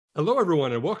Hello,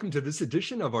 everyone, and welcome to this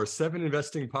edition of our 7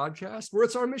 Investing podcast, where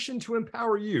it's our mission to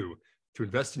empower you to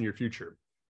invest in your future.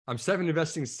 I'm 7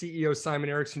 Investing CEO Simon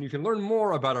Erickson. You can learn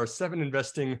more about our 7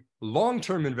 Investing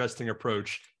long-term investing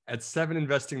approach at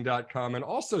 7investing.com and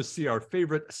also see our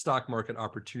favorite stock market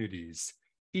opportunities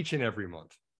each and every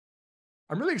month.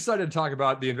 I'm really excited to talk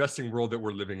about the investing world that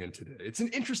we're living in today. It's an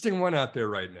interesting one out there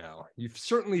right now. You've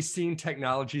certainly seen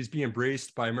technologies be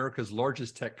embraced by America's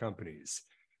largest tech companies.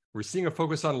 We're seeing a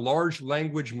focus on large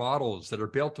language models that are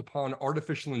built upon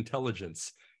artificial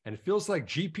intelligence, and it feels like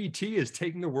GPT is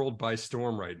taking the world by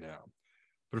storm right now.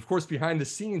 But of course, behind the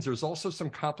scenes, there's also some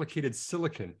complicated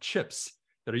silicon chips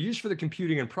that are used for the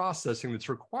computing and processing that's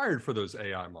required for those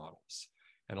AI models.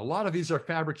 And a lot of these are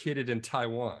fabricated in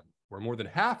Taiwan, where more than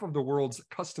half of the world's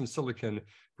custom silicon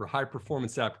for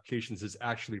high-performance applications is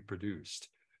actually produced.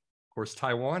 Of course,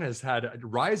 Taiwan has had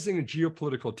rising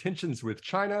geopolitical tensions with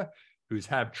China, who's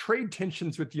had trade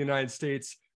tensions with the United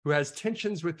States, who has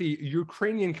tensions with the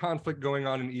Ukrainian conflict going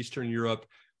on in Eastern Europe.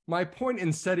 My point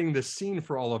in setting the scene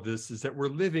for all of this is that we're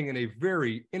living in a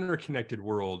very interconnected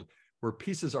world where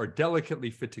pieces are delicately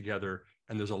fit together,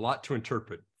 and there's a lot to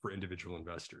interpret for individual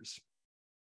investors.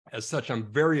 As such, I'm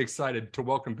very excited to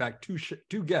welcome back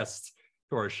two guests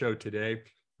to our show today.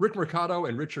 Rick Mercado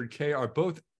and Richard Kay are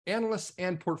both analysts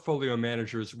and portfolio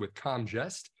managers with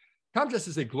Comgest. Comgest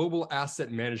is a global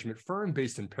asset management firm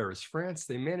based in Paris, France.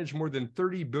 They manage more than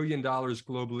 $30 billion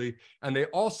globally, and they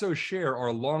also share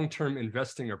our long-term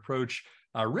investing approach.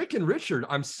 Rick and Richard,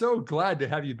 I'm so glad to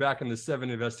have you back on the 7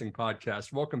 Investing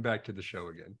podcast. Welcome back to the show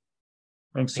again.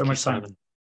 Thanks so much, Simon.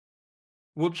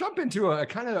 We'll jump into a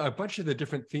kind of a bunch of the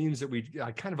different themes that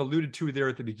I kind of alluded to there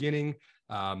at the beginning.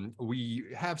 We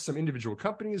have some individual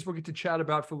companies we'll get to chat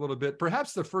about for a little bit.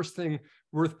 Perhaps the first thing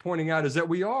worth pointing out is that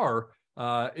we are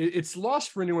it's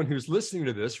lost for anyone who's listening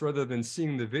to this rather than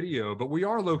seeing the video, but we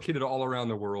are located all around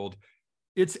the world.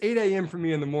 It's 8 a.m. for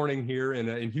me in the morning here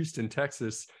in Houston,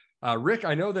 Texas. Rick,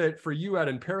 I know that for you out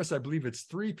in Paris, I believe it's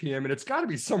 3 p.m., and it's got to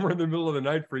be somewhere in the middle of the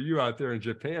night for you out there in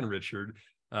Japan, Richard.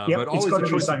 Yep, but always the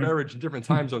choice of beverage in different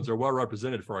time zones are well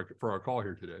represented for our call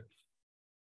here today.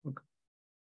 Okay.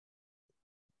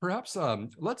 Perhaps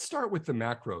let's start with the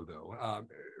macro, though.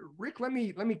 Rick, let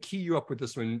me key you up with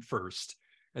this one first.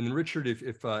 And then Richard,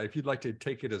 if you'd like to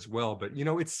take it as well, but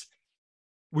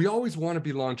we always want to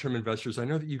be long-term investors. I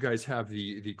know that you guys have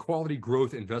the quality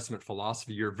growth investment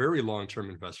philosophy. You're very long-term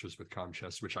investors with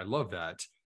Comgest, which I love that.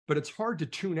 But it's hard to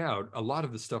tune out a lot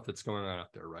of the stuff that's going on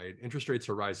out there, right? Interest rates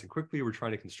are rising quickly. We're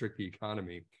trying to constrict the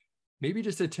economy. Maybe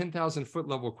just a 10,000-foot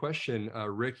level question,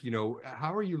 Rick.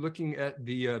 How are you looking at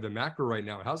the macro right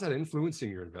now? How's that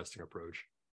influencing your investing approach?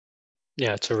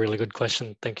 Yeah, it's a really good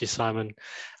question. Thank you, Simon.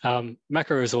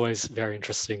 Macro is always very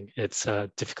interesting. It's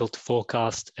difficult to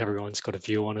forecast. Everyone's got a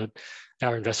view on it.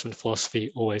 Our investment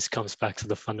philosophy always comes back to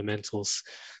the fundamentals.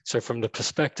 So from the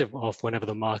perspective of whenever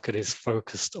the market is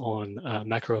focused on a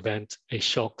macro event, a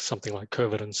shock, something like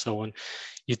COVID and so on,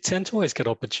 you tend to always get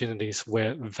opportunities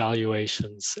where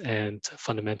valuations and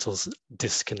fundamentals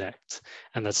disconnect.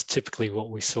 And that's typically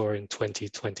what we saw in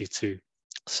 2022.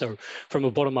 So from a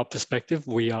bottom-up perspective,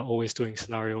 we are always doing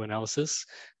scenario analysis.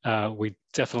 We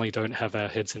definitely don't have our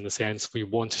heads in the sands. We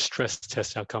want to stress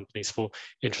test our companies for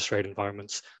interest rate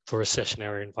environments, for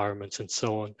recessionary environments, and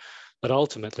so on. But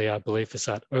ultimately, our belief is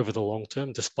that over the long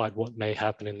term, despite what may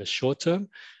happen in the short term,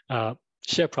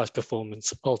 share price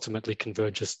performance ultimately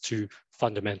converges to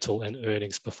fundamental and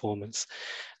earnings performance.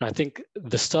 And I think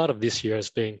the start of this year has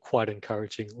been quite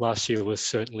encouraging. Last year was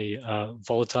certainly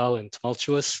volatile and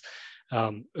tumultuous.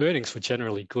 Earnings were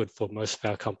generally good for most of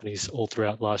our companies all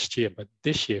throughout last year, but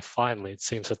this year, finally, it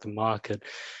seems that the market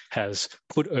has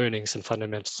put earnings and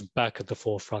fundamentals back at the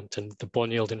forefront, and the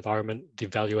bond yield environment, the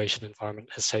valuation environment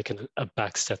has taken a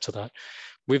back step to that.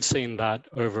 We've seen that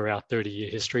over our 30-year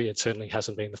history. It certainly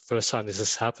hasn't been the first time this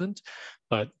has happened,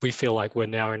 but we feel like we're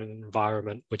now in an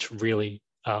environment which really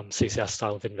sees our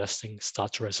style of investing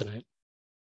start to resonate.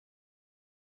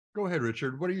 Go ahead,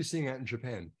 Richard. What are you seeing out in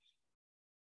Japan?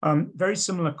 Very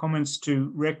similar comments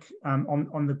to Rick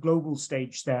on the global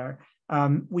stage there.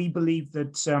 We believe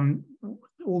that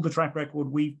all the track record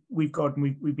we've got,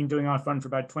 and we've been doing our fund for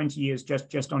about 20 years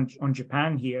just on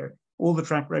Japan here, all the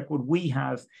track record we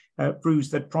have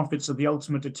proves that profits are the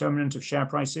ultimate determinant of share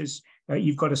prices.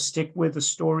 You've got to stick with the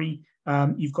story.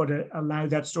 You've got to allow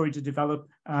that story to develop.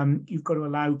 You've got to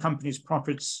allow companies'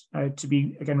 profits to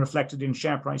be, again, reflected in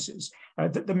share prices.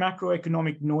 The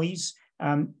macroeconomic noise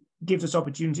gives us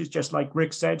opportunities, just like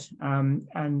Rick said,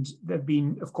 and there have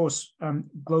been, of course,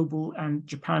 global and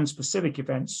Japan-specific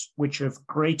events which have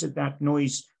created that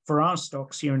noise for our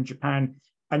stocks here in Japan.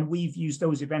 and we've used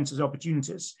those events as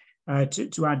opportunities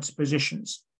to add to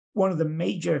positions. One of the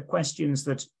major questions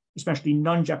that especially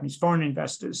non-Japanese foreign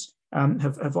investors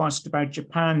have asked about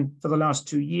Japan for the last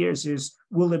 2 years is,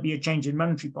 will there be a change in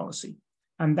monetary policy?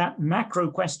 And that macro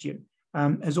question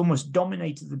has almost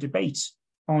dominated the debate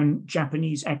on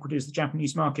Japanese equities, the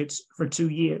Japanese markets, for 2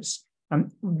 years.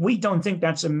 We don't think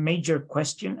that's a major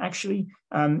question, actually.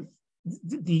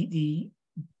 The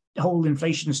whole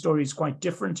inflation story is quite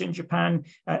different in Japan,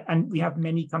 and we have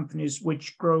many companies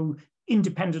which grow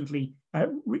independently,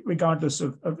 regardless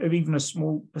of even a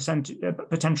small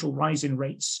potential rise in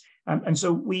rates. And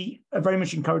so we are very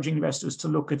much encouraging investors to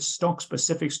look at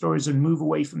stock-specific stories and move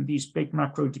away from these big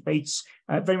macro debates.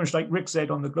 Very much like Rick said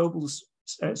on the global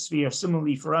sphere,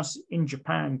 similarly for us in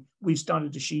Japan, we've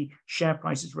started to see share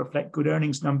prices reflect good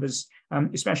earnings numbers,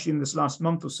 especially in this last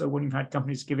month or so when you've had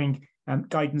companies giving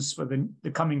guidance for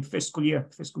the coming fiscal year.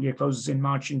 Fiscal year closes in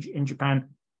March in Japan.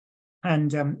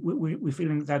 And we're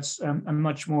feeling that's a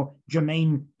much more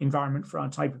germane environment for our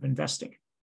type of investing.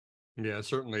 Yeah,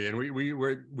 certainly. And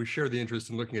we share the interest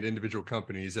in looking at individual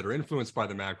companies that are influenced by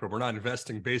the macro. We're not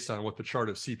investing based on what the chart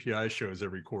of CPI shows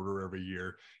every quarter or every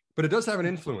year, but it does have an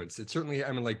influence. It certainly,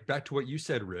 I mean, like back to what you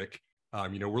said, Rick,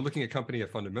 we're looking at company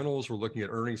fundamentals. We're looking at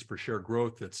earnings per share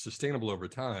growth that's sustainable over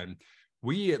time.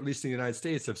 We, at least in the United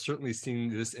States, have certainly seen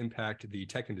this impact the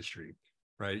tech industry,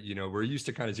 right? We're used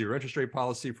to kind of zero interest rate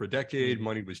policy for a decade.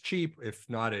 Money was cheap, if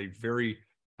not a very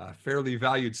fairly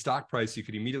valued stock price. You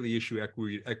could immediately issue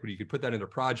equity. You could put that into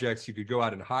projects. You could go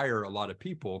out and hire a lot of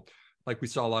people, like we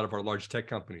saw a lot of our large tech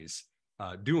companies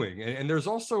doing. And there's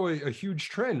also a huge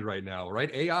trend right now,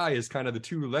 right? AI is kind of the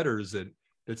two letters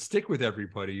that stick with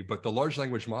everybody, but the large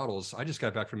language models, I just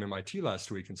got back from MIT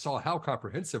last week and saw how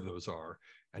comprehensive those are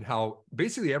and how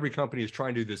basically every company is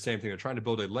trying to do the same thing. They're trying to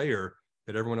build a layer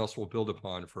that everyone else will build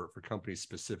upon for company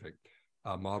specific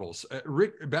models.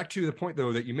 Rick, back to the point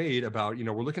though that you made about,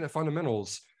 we're looking at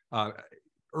fundamentals.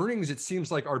 Earnings, it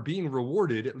seems like, are being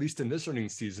rewarded, at least in this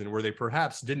earnings season, where they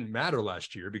perhaps didn't matter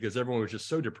last year because everyone was just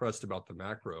so depressed about the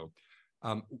macro.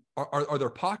 Are there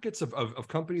pockets of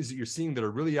companies that you're seeing that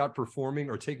are really outperforming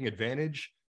or taking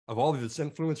advantage of all of this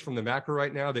influence from the macro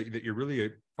right now that you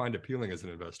really find appealing as an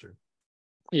investor?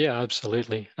 Yeah,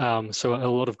 absolutely. So a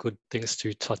lot of good things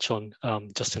to touch on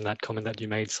just in that comment that you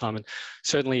made, Simon.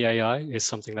 Certainly AI is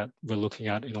something that we're looking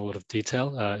at in a lot of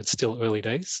detail. It's still early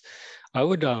days. I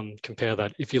would compare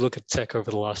that. If you look at tech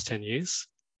over the last 10 years,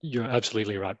 you're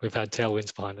absolutely right. We've had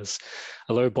tailwinds behind us,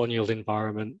 a low bond yield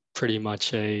environment, pretty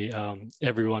much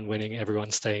everyone winning,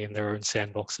 everyone staying in their own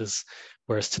sandboxes.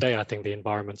 Whereas today, I think the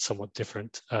environment's somewhat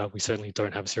different. We certainly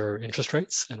don't have zero interest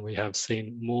rates, and we have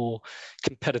seen more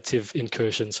competitive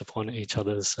incursions upon each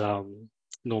other's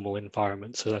normal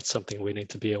environment. So that's something we need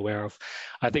to be aware of.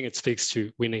 I think it speaks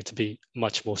to, we need to be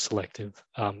much more selective.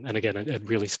 And again, it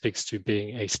really speaks to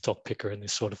being a stock picker in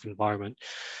this sort of environment.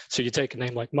 So you take a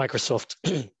name like Microsoft,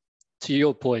 to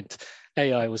your point,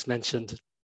 AI was mentioned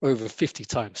over 50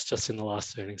 times just in the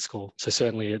last earnings call. So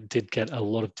certainly it did get a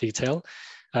lot of detail.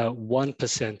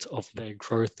 1% of their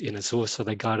growth in Azure, so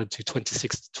they guided to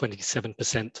 26 to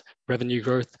 27% revenue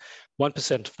growth.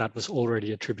 1% of that was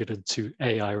already attributed to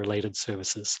AI-related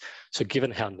services. So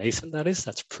given how nascent that is,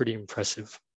 that's pretty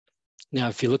impressive. Now,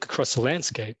 if you look across the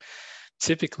landscape,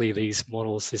 typically these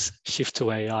models, this shift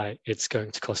to AI, it's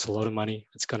going to cost a lot of money.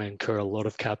 It's going to incur a lot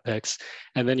of CapEx.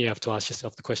 And then you have to ask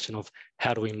yourself the question of,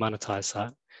 how do we monetize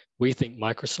that? We think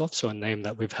Microsoft, so a name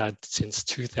that we've had since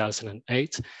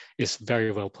 2008, is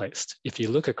very well placed. If you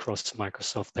look across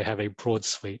Microsoft, they have a broad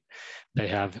suite. They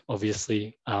have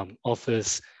obviously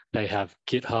Office, they have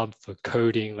GitHub for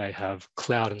coding, they have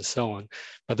cloud and so on.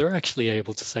 But they're actually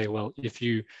able to say, well, if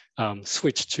you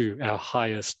switch to our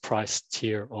highest price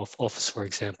tier of Office, for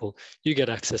example, you get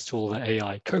access to all the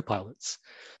AI copilots.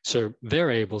 So they're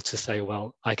able to say,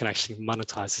 well, I can actually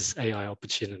monetize this AI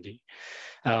opportunity.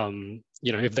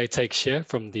 If they take share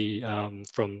from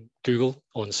Google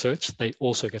on search, they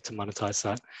also get to monetize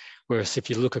that. Whereas if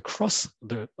you look across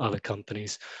the other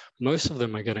companies, most of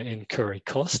them are going to incur a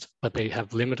cost, but they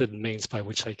have limited means by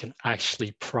which they can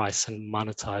actually price and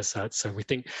monetize that. So we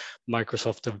think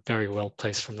Microsoft are very well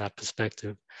placed from that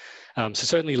perspective. So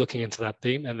certainly looking into that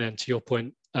theme. And then to your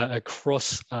point,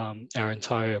 across our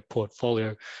entire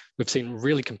portfolio, we've seen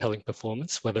really compelling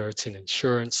performance, whether it's in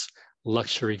insurance,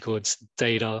 luxury goods,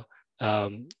 data,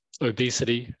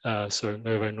 obesity. So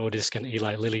Novo Nordisk and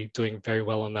Eli Lilly doing very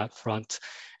well on that front.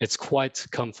 It's quite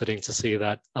comforting to see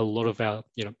that a lot of our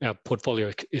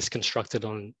portfolio is constructed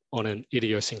on an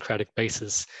idiosyncratic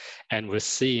basis, and we're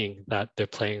seeing that they're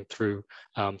playing through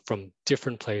from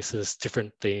different places,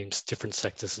 different themes, different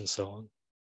sectors, and so on.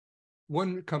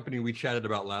 One company we chatted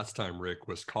about last time, Rick,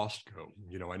 was Costco.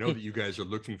 I know that you guys are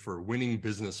looking for winning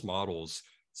business models,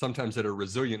 sometimes that are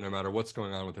resilient no matter what's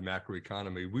going on with the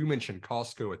macroeconomy. We mentioned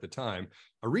Costco at the time,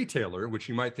 a retailer, which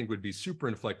you might think would be super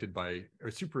impacted by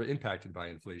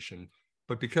inflation.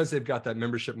 But because they've got that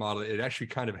membership model, it actually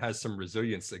kind of has some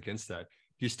resilience against that.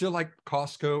 Do you still like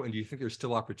Costco? And do you think there's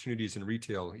still opportunities in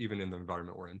retail, even in the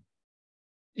environment we're in?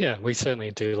 Yeah, we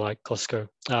certainly do like Costco.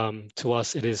 To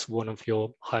us, it is one of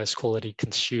your highest quality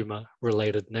consumer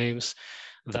related names.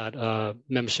 That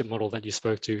membership model that you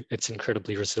spoke to, it's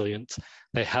incredibly resilient.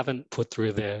 They haven't put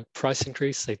through their price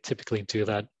increase. They typically do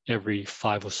that every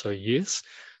 5 or so years.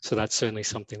 So that's certainly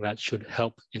something that should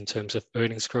help in terms of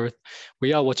earnings growth.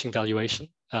 We are watching valuation.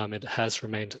 It has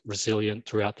remained resilient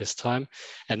throughout this time.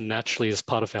 And naturally, as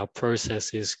part of our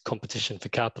process is competition for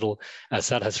capital, as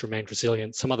that has remained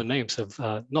resilient. Some other names have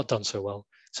not done so well.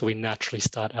 So we naturally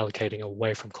start allocating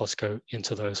away from Costco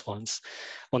into those ones.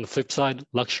 On the flip side,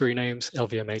 luxury names,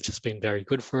 LVMH has been very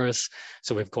good for us.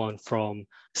 So we've gone from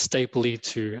stapley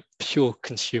to pure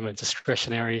consumer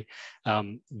discretionary.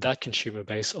 That consumer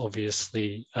base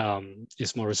obviously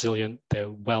is more resilient.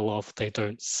 They're well off. They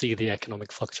don't see the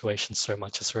economic fluctuations so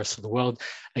much as the rest of the world.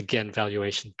 Again,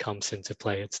 valuation comes into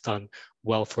play. It's done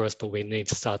well for us, but we need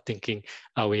to start thinking,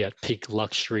 are we at peak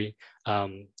luxury?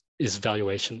 Is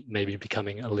valuation maybe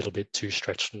becoming a little bit too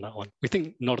stretched on that one? We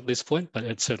think not at this point, but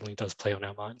it certainly does play on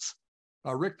our minds.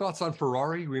 Rick, thoughts on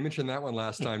Ferrari? We mentioned that one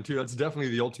last time too. That's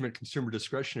definitely the ultimate consumer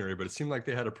discretionary, but it seemed like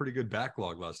they had a pretty good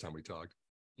backlog last time we talked.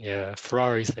 Yeah,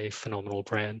 Ferrari's a phenomenal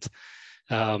brand.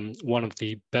 One of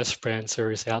the best brands there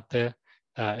is out there.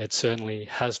 It certainly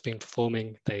has been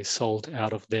performing. They sold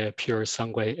out of their Puro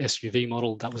Sangue SUV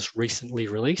model that was recently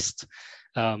released.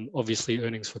 Obviously,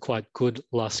 earnings were quite good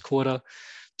last quarter.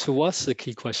 To us, the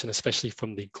key question, especially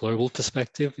from the global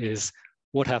perspective, is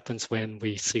what happens when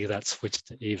we see that switch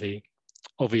to EV?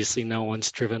 Obviously, no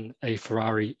one's driven a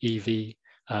Ferrari EV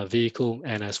vehicle,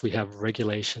 and as we have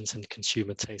regulations and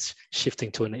consumer taste shifting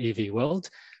to an EV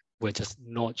world, we're just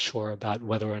not sure about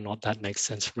whether or not that makes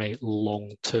sense from a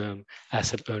long-term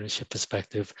asset ownership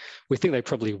perspective. We think they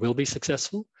probably will be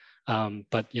successful.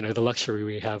 But the luxury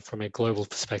we have from a global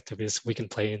perspective is we can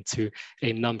play into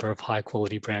a number of high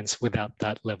quality brands without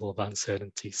that level of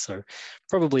uncertainty. So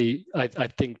probably I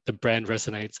think the brand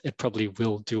resonates. It probably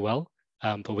will do well,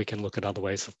 but we can look at other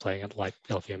ways of playing it, like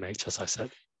LVMH, as I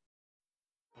said.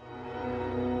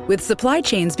 With supply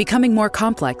chains becoming more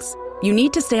complex, you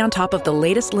need to stay on top of the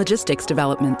latest logistics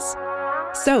developments.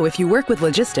 So if you work with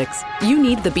logistics, you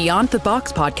need the Beyond the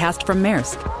Box podcast from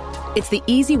Maersk. It's the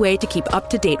easy way to keep up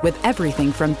to date with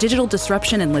everything from digital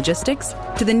disruption in logistics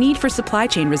to the need for supply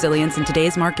chain resilience in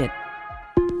today's market.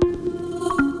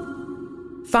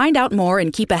 Find out more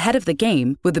and keep ahead of the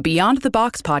game with the Beyond the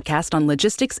Box podcast on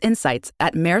logistics insights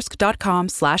at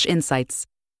maersk.com/insights.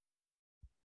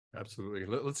 Absolutely.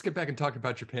 Let's get back and talk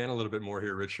about Japan a little bit more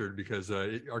here, Richard, because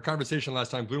our conversation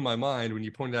last time blew my mind when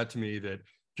you pointed out to me that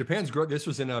Japan's growth, this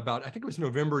was in about, I think it was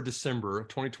November, December of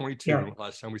 2022,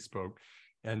 last time we spoke.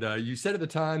 And you said at the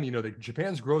time, that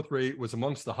Japan's growth rate was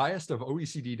amongst the highest of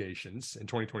OECD nations in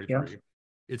 2023. Yeah.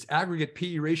 Its aggregate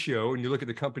PE ratio, and you look at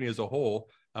the company as a whole,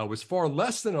 was far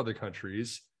less than other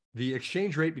countries. The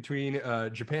exchange rate between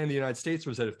Japan and the United States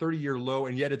was at a 30-year low,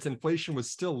 and yet its inflation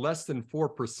was still less than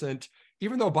 4%,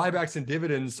 even though buybacks and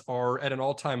dividends are at an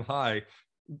all-time high.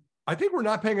 I think we're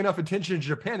not paying enough attention to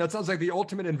Japan. That sounds like the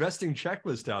ultimate investing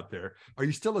checklist out there. Are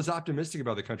you still as optimistic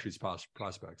about the country's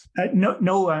prospects?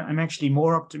 No, I'm actually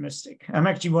more optimistic. I'm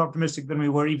actually more optimistic than we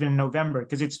were even in November,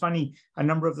 because it's funny, a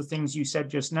number of the things you said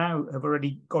just now have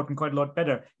already gotten quite a lot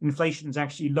better. Inflation is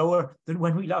actually lower than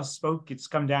when we last spoke. It's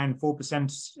come down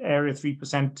 4% area,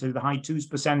 3% to the high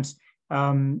 2%.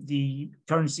 The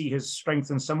currency has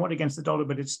strengthened somewhat against the dollar,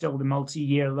 but it's still the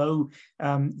multi-year low.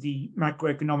 The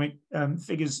macroeconomic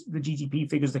figures, the GDP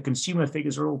figures, the consumer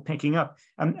figures are all picking up.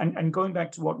 And going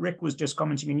back to what Rick was just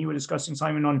commenting, and you were discussing,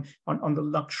 Simon, on the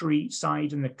luxury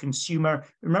side and the consumer,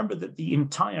 remember that the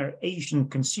entire Asian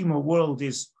consumer world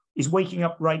is waking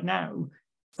up right now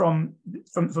from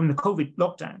the COVID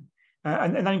lockdown,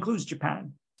 and that includes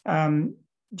Japan.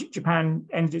 Japan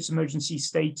ended its emergency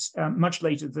state much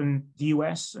later than the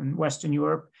US and Western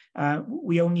Europe.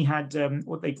 We only had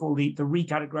what they call the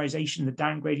recategorization, the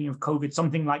downgrading of COVID,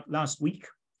 something like last week.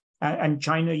 And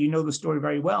China, you know the story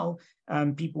very well.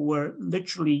 People were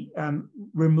literally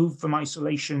removed from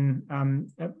isolation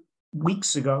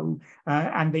weeks ago,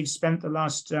 and they've spent the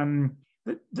last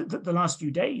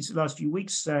few days, the last few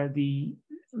weeks, the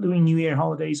Lunar New Year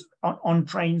holidays on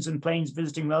trains and planes,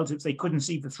 visiting relatives they couldn't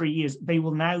see for 3 years. They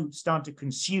will now start to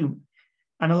consume.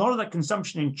 And a lot of that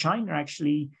consumption in China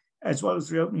actually as well as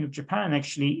the reopening of Japan,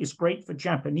 actually is great for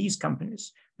Japanese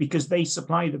companies because they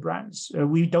supply the brands.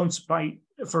 We don't supply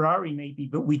Ferrari maybe,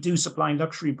 but we do supply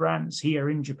luxury brands here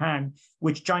in Japan,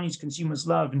 which Chinese consumers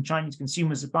love and Chinese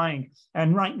consumers are buying.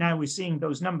 And right now we're seeing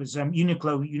those numbers.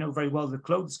 Uniqlo, you know very well, the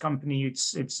clothes company,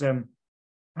 it's sort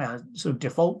of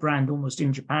default brand almost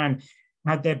in Japan,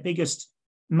 had their biggest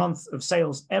month of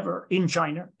sales ever in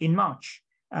China in March.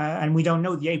 And we don't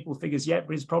know the April figures yet,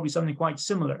 but it's probably something quite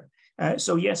similar.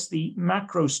 So yes, the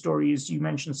macro story, as you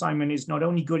mentioned, Simon, is not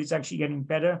only good, it's actually getting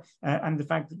better. And the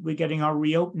fact that we're getting our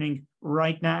reopening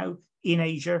right now in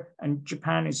Asia, and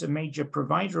Japan is a major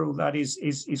provider of that,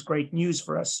 is great news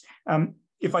for us.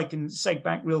 If I can seg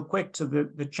back real quick to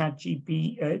the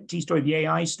ChatGPT story, the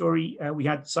AI story, we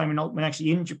had Simon Altman actually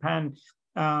in Japan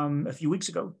a few weeks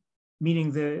ago,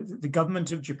 meeting the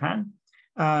government of Japan,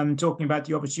 talking about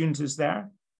the opportunities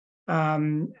there.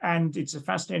 And it's a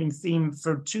fascinating theme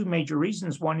for two major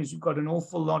reasons. One is we've got an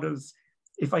awful lot of,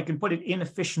 if I can put it,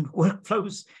 inefficient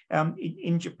workflows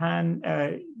in Japan.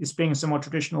 This being a somewhat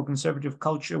traditional conservative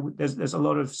culture, there's a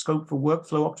lot of scope for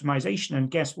workflow optimization.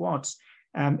 And guess what?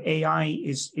 AI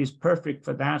is perfect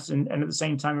for that. And at the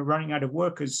same time, we're running out of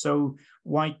workers. So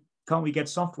why can't we get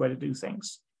software to do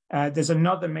things? There's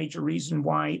another major reason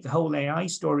why the whole AI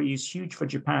story is huge for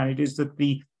Japan. It is that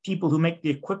the people who make the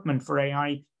equipment for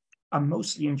AI are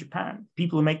mostly in Japan.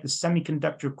 People who make the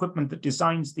semiconductor equipment that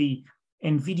designs the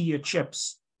NVIDIA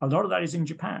chips, a lot of that is in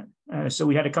Japan. So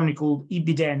we had a company called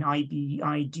Ibiden,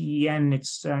 IBIDEN.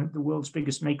 It's the world's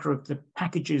biggest maker of the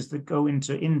packages that go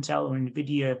into Intel or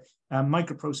NVIDIA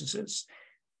microprocessors.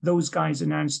 Those guys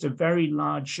announced a very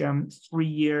large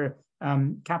 3-year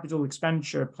capital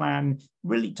expenditure plan,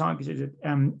 really targeted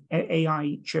at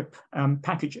AI chip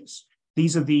packages.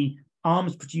 These are the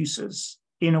arms producers,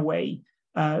 in a way,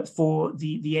 for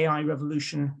the AI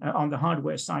revolution on the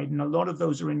hardware side. And a lot of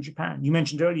those are in Japan. You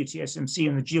mentioned earlier TSMC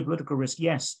and the geopolitical risk.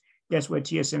 Yes, guess where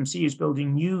TSMC is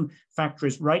building new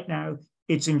factories right now?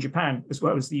 It's in Japan, as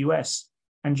well as the US.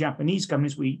 And Japanese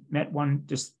companies, we met one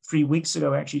just 3 weeks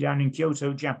ago, actually down in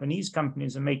Kyoto. Japanese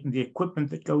companies are making the equipment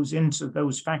that goes into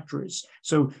those factories.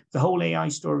 So the whole AI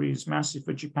story is massive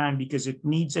for Japan because it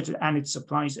needs it and it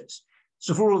supplies it.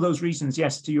 So for all those reasons,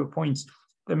 yes, to your point,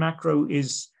 the macro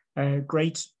is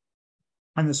great.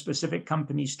 And the specific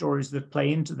company stories that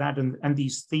play into that and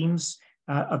these themes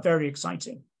are very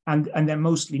exciting. And they're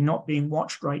mostly not being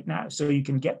watched right now. So you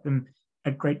can get them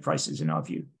at great prices in our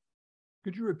view.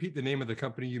 Could you repeat the name of the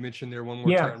company you mentioned there one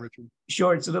more time, Richard?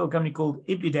 Sure. It's a little company called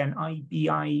Ibiden,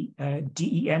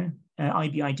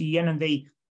 IBIDEN, and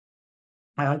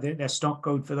their stock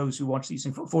code, for those who watch these,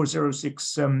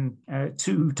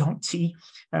 4062.T.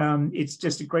 It's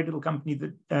just a great little company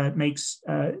that makes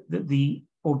the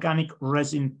organic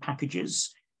resin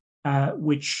packages,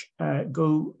 which package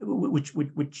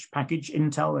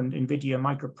Intel and NVIDIA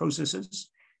microprocessors.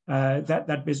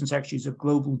 That business actually is a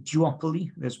global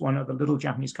duopoly. There's one other little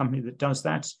Japanese company that does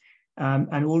that.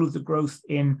 And all of the growth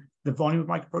in the volume of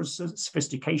microprocessor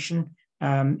sophistication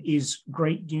is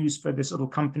great news for this little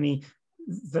company.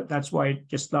 That's why it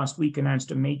just last week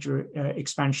announced a major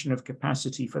expansion of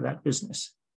capacity for that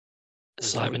business.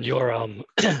 Simon, your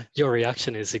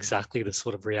reaction is exactly the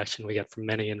sort of reaction we get from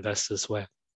many investors, where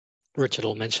Richard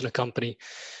will mention a company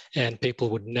and people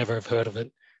would never have heard of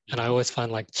it. And I always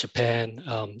find like Japan,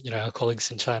 our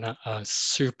colleagues in China are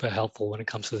super helpful when it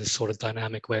comes to this sort of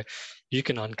dynamic where you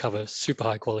can uncover super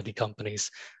high quality companies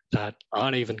that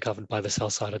aren't even covered by the sell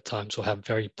side at times or have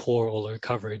very poor or low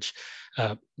coverage.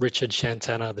 Richard,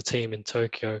 Shantana, the team in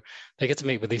Tokyo, they get to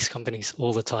meet with these companies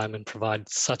all the time and provide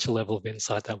such a level of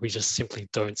insight that we just simply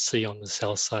don't see on the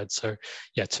sell side. So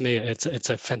yeah, to me, it's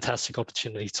a fantastic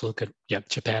opportunity to look at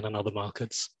Japan and other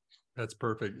markets. That's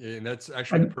perfect. And that's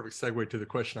actually the perfect segue to the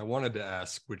question I wanted to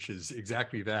ask, which is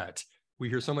exactly that. We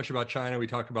hear so much about China. We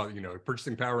talk about,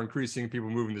 purchasing power increasing, people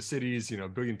moving to cities, a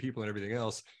billion people and everything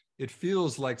else. It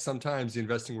feels like sometimes the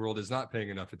investing world is not paying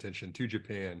enough attention to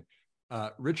Japan.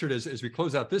 Richard, as we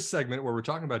close out this segment where we're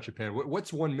talking about Japan,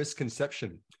 what's one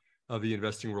misconception of the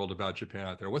investing world about Japan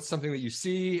out there? What's something that you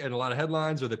see in a lot of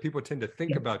headlines or that people tend to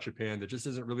think about Japan that just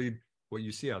isn't really what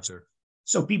you see out there?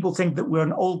 So people think that we're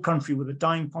an old country with a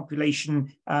dying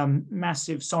population,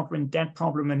 massive sovereign debt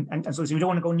problem, and so we don't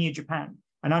want to go near Japan.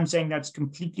 And I'm saying that's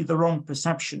completely the wrong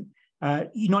perception.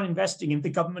 You're not investing in the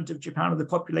government of Japan or the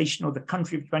population or the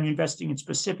country of Japan. You're investing in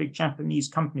specific Japanese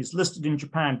companies listed in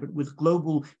Japan, but with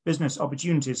global business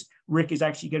opportunities. Rick is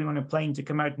actually getting on a plane to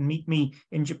come out and meet me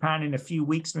in Japan in a few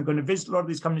weeks. And we're going to visit a lot of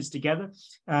these companies together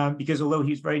because although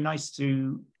he's very nice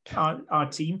to our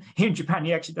team here in Japan,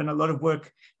 he actually done a lot of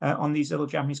work on these little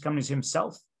Japanese companies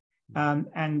himself.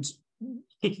 And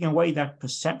kicking away that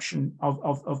perception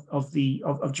of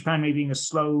Japan maybe being a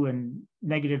slow and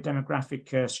negative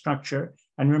demographic structure,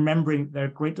 and remembering there are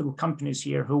great little companies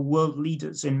here who are world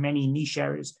leaders in many niche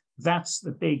areas. That's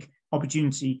the big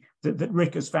opportunity that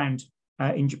Rick has found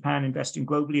in Japan, investing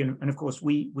globally, and of course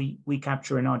we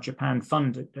capture in our Japan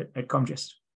fund at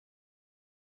Comgest.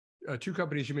 Two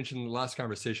companies you mentioned in the last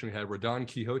conversation we had were Don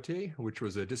Quixote, which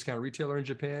was a discount retailer in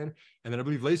Japan, and then I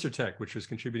believe LaserTech, which was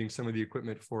contributing some of the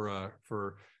equipment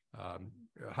for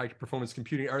high performance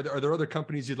computing. Are there other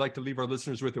companies you'd like to leave our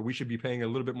listeners with that we should be paying a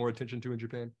little bit more attention to in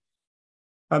Japan?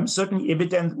 Certainly,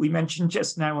 Ibiden, we mentioned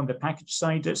just now on the package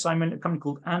side, Simon, a company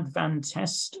called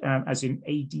Advantest, as in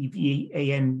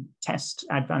ADVAN Test,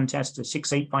 Advantest,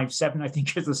 6857, I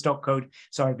think is the stock code.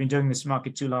 Sorry, I've been doing this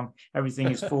market too long. Everything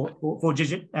is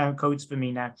four-digit codes for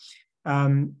me now.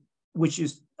 Which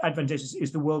is, Advantest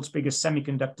is the world's biggest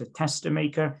semiconductor tester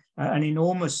maker, an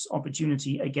enormous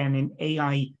opportunity, again, in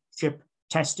AI chip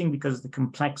testing because of the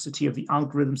complexity of the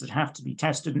algorithms that have to be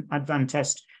tested. And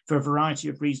Advantest, for a variety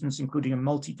of reasons, including a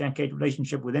multi-decade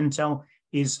relationship with Intel,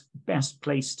 is best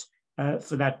placed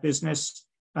for that business.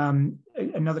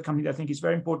 Another company that I think is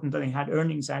very important, that they had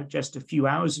earnings out just a few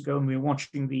hours ago, and we were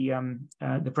watching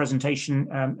the presentation,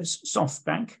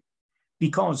 SoftBank,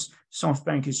 because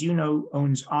SoftBank, as you know,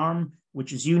 owns ARM,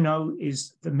 which, as you know,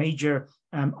 is the major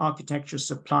architecture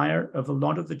supplier of a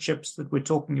lot of the chips that we're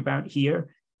talking about here.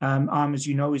 ARM, as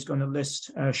you know, is going to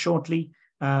list shortly,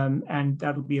 and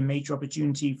that'll be a major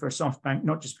opportunity for SoftBank,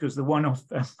 not just because of the one-off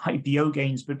IPO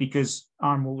gains, but because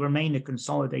ARM will remain a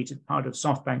consolidated part of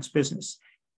SoftBank's business.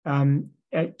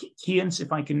 Keyence,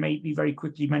 if I can maybe very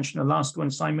quickly mention the last one,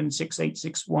 Simon,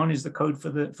 6861 is the code for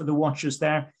the watchers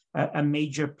there, a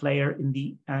major player in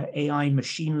the AI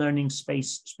machine learning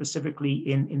space, specifically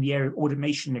in the area of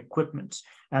automation equipment,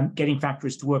 getting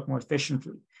factories to work more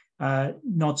efficiently.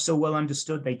 Not so well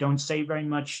understood. They don't say very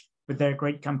much, but they're a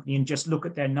great company, and just look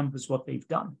at their numbers, what they've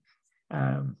done.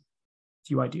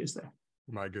 Few ideas there.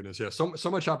 My goodness, yeah,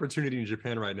 so much opportunity in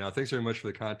Japan right now. Thanks very much for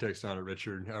the context on it,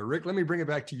 Richard. Rick, let me bring it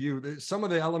back to you. Some of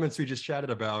the elements we just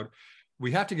chatted about,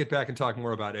 we have to get back and talk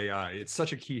more about AI. It's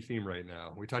such a key theme right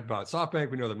now. We talked about SoftBank.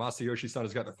 We know that Masayoshi-san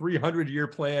has got a 300-year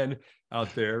plan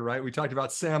out there, right? We talked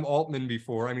about Sam Altman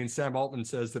before. I mean, Sam Altman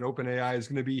says that OpenAI is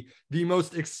going to be the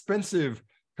most expensive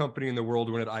company in the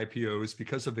world when it IPOs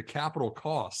because of the capital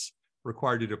costs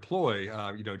required to deploy,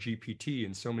 GPT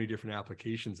and so many different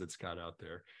applications it's got out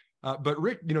there. But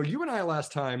Rick, you and I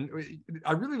last time,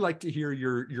 I really like to hear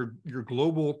your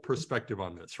global perspective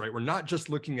on this, right? We're not just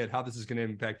looking at how this is going to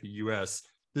impact the US.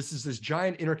 This is this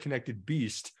giant interconnected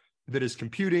beast that is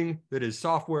computing, that is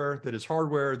software, that is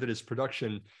hardware, that is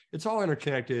production. It's all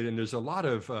interconnected, and there's a lot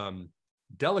of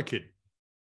delicate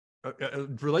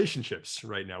relationships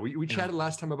right now. We chatted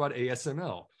last time about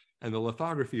ASML and the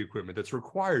lithography equipment that's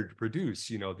required to produce,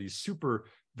 these super,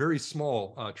 very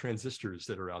small transistors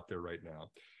that are out there right now.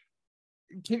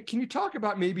 Can you talk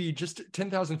about maybe just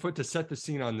 10,000 foot to set the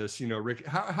scene on this, Rick?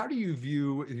 How do you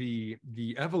view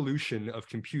the evolution of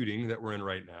computing that we're in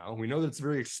right now? We know that it's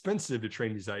very expensive to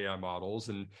train these AI models,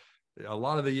 and a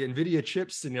lot of the NVIDIA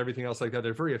chips and everything else like that,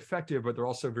 they're very effective, but they're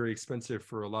also very expensive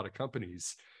for a lot of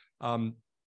companies.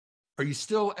 Are you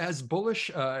still as bullish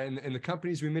in the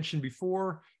companies we mentioned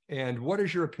before? And what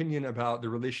is your opinion about the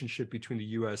relationship between the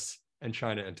US and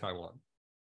China and Taiwan?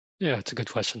 Yeah, it's a good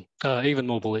question. Even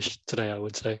more bullish today, I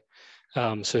would say.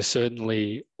 So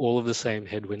certainly all of the same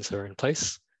headwinds are in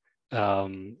place.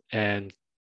 And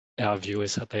our view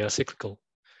is that they are cyclical.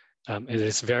 It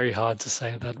is very hard to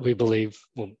say that we believe,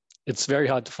 it's very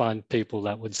hard to find people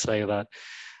that would say that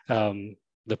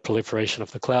the proliferation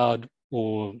of the cloud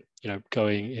or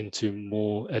going into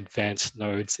more advanced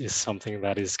nodes is something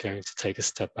that is going to take a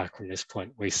step back from this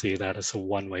point. We see that as a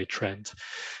one-way trend.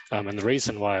 And the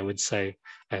reason why I would say,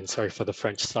 and sorry for the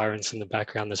French sirens in the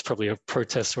background, there's probably a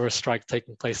protest or a strike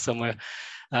taking place somewhere.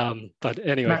 But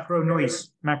anyway. Macro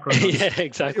noise. Yeah,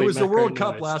 exactly. It was the World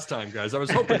Cup last time, guys. I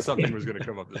was hoping something was going to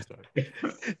come up this time.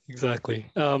 Exactly.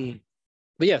 But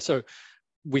yeah, so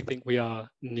we think we are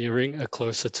nearing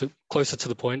closer to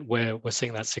the point where we're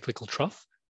seeing that cyclical trough.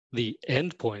 The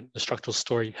end point, the structural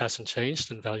story hasn't changed,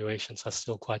 and valuations are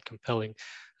still quite compelling.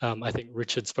 I think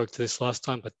Richard spoke to this last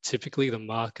time, but typically the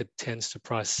market tends to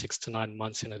price 6 to 9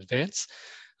 months in advance.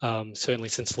 Certainly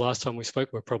since the last time we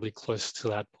spoke, we're probably close to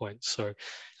that point. So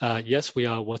yes, we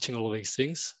are watching all of these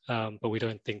things, but we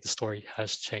don't think the story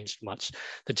has changed much.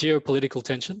 The geopolitical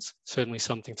tensions, certainly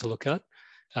something to look at.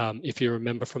 If you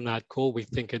remember from that call, we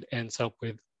think it ends up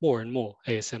with more and more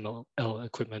ASML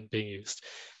equipment being used.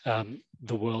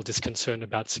 The world is concerned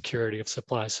about security of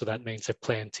supply, so that means a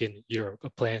plant in Europe, a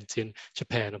plant in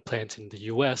Japan, a plant in the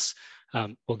US.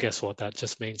 Well, guess what? That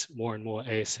just means more and more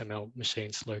ASML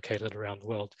machines located around the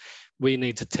world. We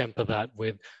need to temper that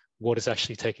with what is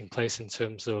actually taking place in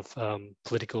terms of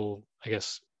political, I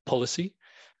guess, policy.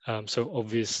 So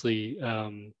obviously,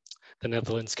 the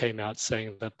Netherlands came out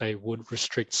saying that they would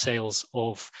restrict sales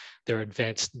of their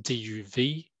advanced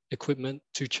DUV equipment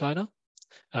to China.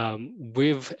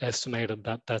 We've estimated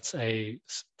that that's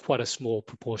quite a small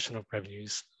proportion of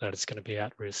revenues that is going to be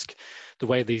at risk. The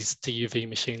way these DUV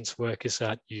machines work is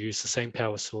that you use the same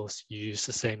power source, you use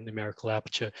the same numerical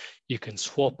aperture, you can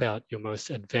swap out your most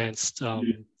advanced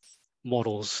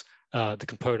models. The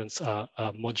components are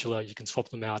modular, you can swap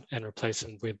them out and replace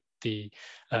them with the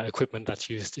equipment that's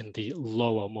used in the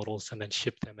lower models and then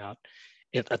ship them out.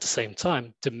 At the same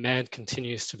time, demand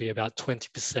continues to be about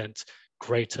 20%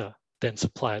 greater than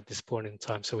supply at this point in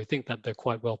time. So we think that they're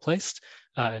quite well placed,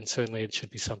 and certainly it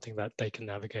should be something that they can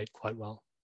navigate quite well.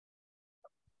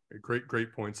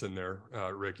 Great points in there,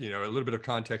 Rick. You know, a little bit of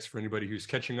context for anybody who's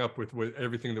catching up with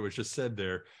everything that was just said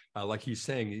there. Like he's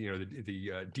saying, you know,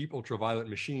 the deep ultraviolet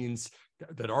machines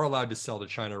that are allowed to sell to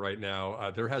China right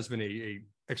now, there has been a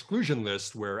exclusion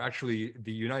list where actually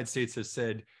the United States has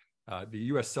said the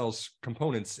U.S. sells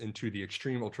components into the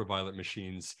extreme ultraviolet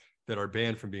machines that are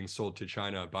banned from being sold to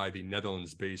China by the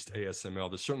Netherlands-based ASML.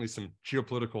 There's certainly some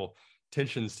geopolitical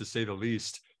tensions, to say the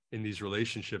least, in these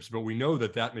relationships, but we know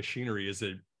that that machinery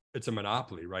it's a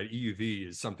monopoly, right? EUV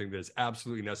is something that is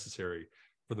absolutely necessary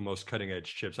for the most cutting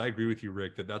edge chips. I agree with you,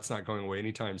 Rick, that that's not going away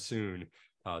anytime soon.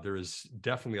 There is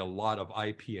definitely a lot of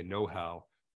IP and know-how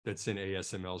that's in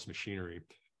ASML's machinery.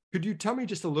 Could you tell me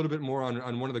just a little bit more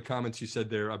on one of the comments you said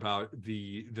there about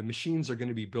the machines are going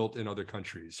to be built in other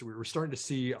countries? So we're starting to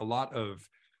see a lot of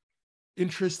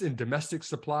interest in domestic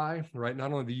supply, right?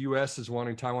 Not only the U.S. is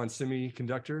wanting Taiwan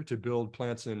Semiconductor to build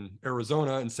plants in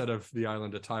Arizona instead of the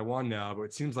island of Taiwan now, but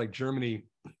it seems like Germany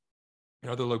and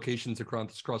other locations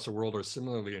across the world are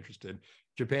similarly interested.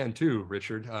 Japan too,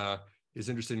 Richard, is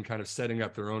interested in kind of setting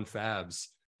up their own fabs.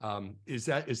 Is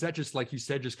that just, like you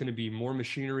said, just going to be more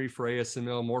machinery for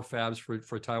ASML, more fabs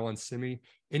for Taiwan Semi?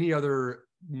 Any other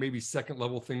maybe second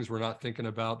level things we're not thinking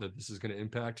about that this is going to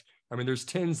impact? I mean, there's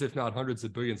tens, if not hundreds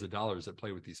of billions of dollars that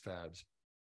play with these fabs.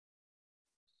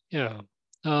 Yeah,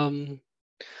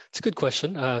 it's a good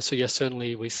question. So yes,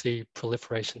 certainly we see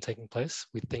proliferation taking place.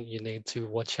 We think you need to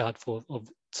watch out for,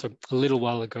 so a little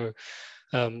while ago,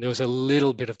 there was a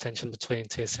little bit of tension between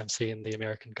TSMC and the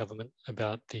American government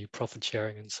about the profit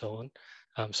sharing and so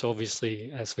on. So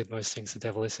obviously, as with most things, the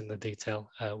devil is in the detail.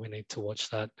 We need to watch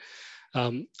that.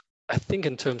 I think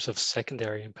in terms of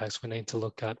secondary impacts, we need to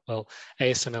look at, well,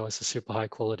 ASML is a super high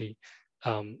quality.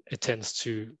 It tends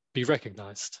to be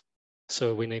recognized.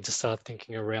 So we need to start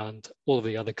thinking around all of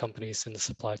the other companies in the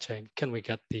supply chain. Can we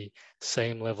get the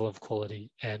same level of quality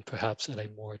and perhaps at a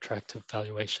more attractive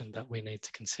valuation that we need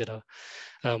to consider?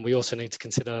 We also need to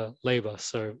consider labor.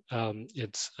 So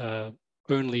it's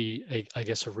only, I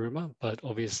guess, a rumor, but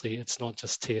obviously it's not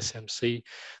just TSMC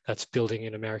that's building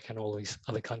in America and all these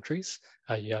other countries.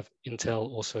 You have Intel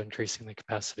also increasing the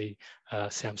capacity,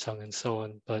 Samsung and so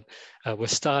on. But we're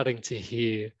starting to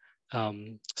hear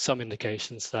some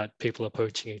indications that people are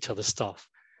poaching each other's stuff.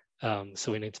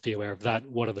 So we need to be aware of that.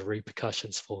 What are the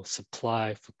repercussions for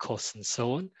supply, for costs, and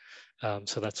so on?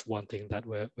 So that's one thing that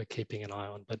we're keeping an eye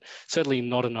on, but certainly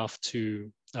not enough to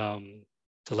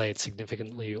delay it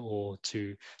significantly or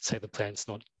to say the plan's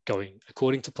not going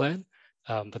according to plan.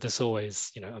 But there's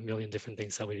always, a million different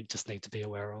things that we just need to be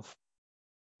aware of.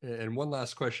 And one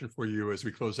last question for you as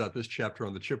we close out this chapter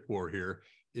on the chip war here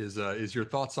is your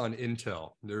thoughts on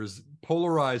Intel. There's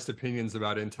polarized opinions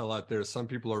about Intel out there. Some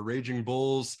people are raging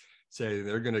bulls, say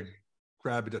they're going to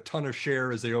grab a ton of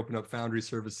share as they open up foundry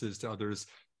services to others.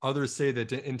 Others say that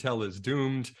Intel is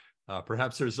doomed.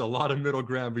 Perhaps there's a lot of middle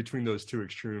ground between those two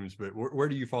extremes, but where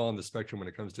do you fall on the spectrum when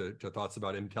it comes to thoughts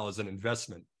about Intel as an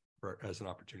investment or as an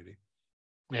opportunity?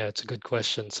 Yeah, it's a good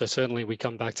question. So certainly we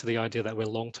come back to the idea that we're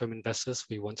long-term investors.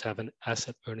 We want to have an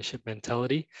asset ownership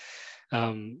mentality.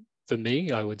 For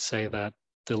me, I would say that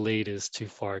the lead is too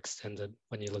far extended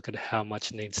when you look at how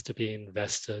much needs to be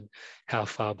invested, how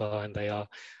far behind they are.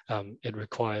 It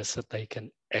requires that they can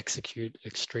execute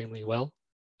extremely well.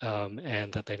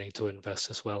 And that they need to invest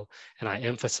as well. And I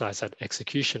emphasize that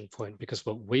execution point because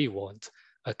what we want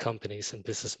are companies and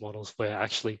business models where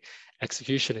actually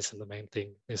execution isn't the main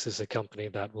thing. This is a company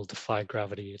that will defy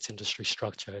gravity, its industry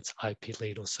structure, its IP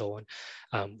lead or so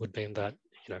on, would mean that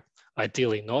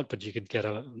ideally not, but you could get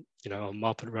a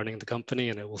Muppet running the company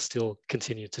and it will still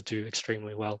continue to do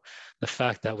extremely well. The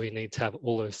fact that we need to have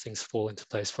all those things fall into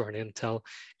place for an Intel,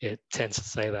 it tends to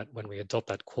say that when we adopt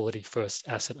that quality first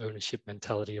asset ownership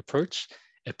mentality approach,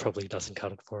 it probably doesn't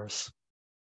cut it for us.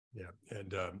 Yeah,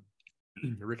 and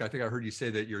Rick, I think I heard you say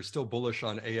that you're still bullish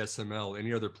on ASML.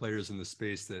 Any other players in the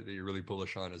space that you're really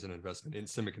bullish on as an investment in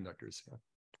semiconductors?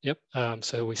 Yeah. Yep,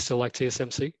 so we still like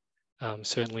TSMC.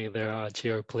 Certainly there are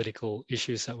geopolitical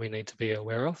issues that we need to be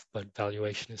aware of, but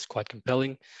valuation is quite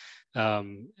compelling.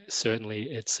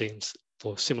 Certainly it seems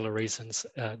for similar reasons,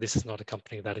 this is not a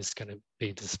company that is going to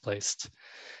be displaced.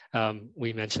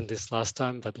 We mentioned this last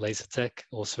time, but LaserTech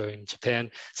also in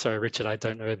Japan. Sorry, Richard, I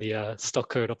don't know the stock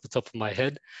code off the top of my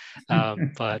head,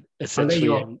 but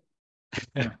essentially,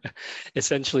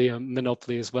 essentially a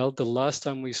monopoly as well. The last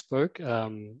time we spoke,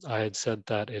 I had said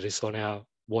that it is on our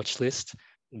watch list.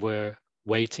 We're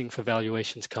waiting for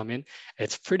valuation to come in.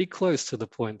 It's pretty close to the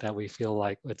point that we feel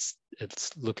like it's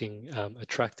looking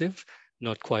attractive.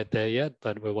 Not quite there yet,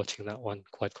 but we're watching that one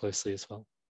quite closely as well.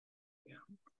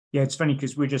 Yeah, it's funny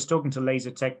because we're just talking to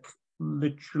LaserTech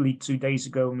literally 2 days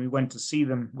ago, and we went to see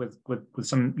them with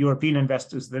some European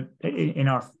investors that in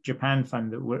our Japan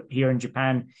fund that were here in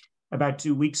Japan about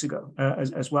 2 weeks ago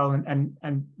as well. And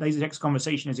LaserTech's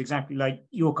conversation is exactly like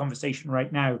your conversation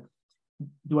right now.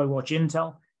 Do I watch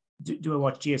Intel? Do I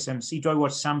watch TSMC? Do I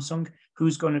watch Samsung?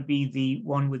 Who's going to be the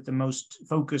one with the most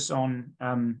focus on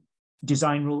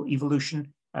design rule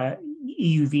evolution,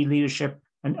 EUV leadership?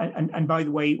 And by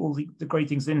the way, all the great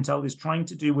things Intel is trying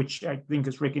to do, which I think,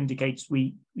 as Rick indicates,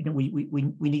 we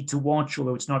need to watch,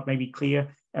 although it's not maybe clear.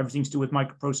 Everything's to do with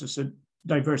microprocessor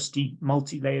diversity,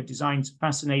 multi-layer designs,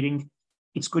 fascinating.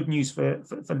 It's good news for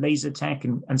LaserTech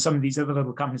and some of these other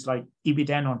little companies like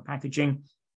Ibiden on packaging,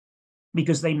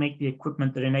 because they make the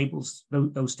equipment that enables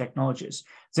those technologies.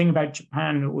 The thing about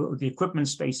Japan, or the equipment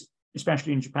space,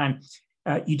 especially in Japan,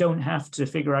 you don't have to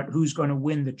figure out who's going to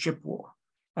win the chip war,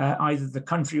 either the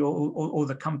country or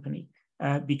the company,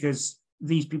 because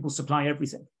these people supply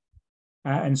everything.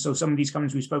 And so some of these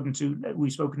companies we've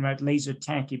spoken about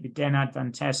LaserTech, Ibiden,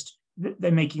 Advantest,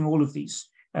 they're making all of these.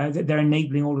 They're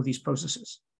enabling all of these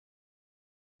processes.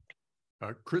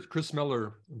 Chris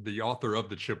Miller, the author of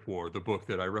The Chip War, the book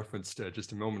that I referenced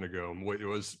just a moment ago,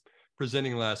 was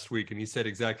presenting last week, and he said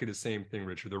exactly the same thing,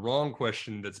 Richard. The wrong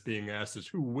question that's being asked is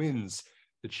who wins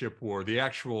the chip war. The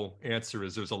actual answer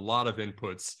is there's a lot of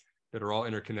inputs that are all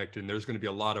interconnected, and there's going to be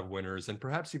a lot of winners and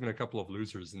perhaps even a couple of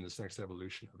losers in this next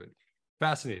evolution of it.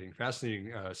 Fascinating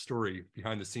story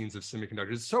behind the scenes of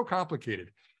semiconductors. It's so complicated.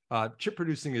 Chip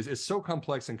producing is so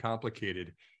complex and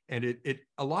complicated. And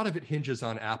a lot of it hinges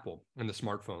on Apple and the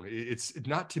smartphone. It's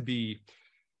not to be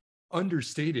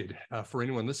understated for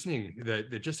anyone listening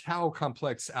that just how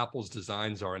complex Apple's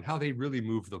designs are and how they really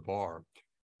move the bar.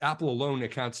 Apple alone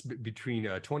accounts between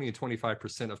 20 and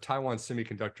 25% of Taiwan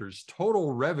Semiconductor's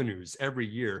total revenues every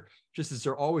year, just as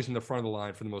they're always in the front of the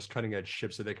line for the most cutting edge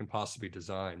chips that they can possibly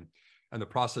design. And the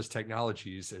process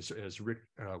technologies, as Rick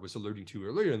was alluding to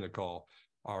earlier in the call,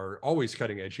 are always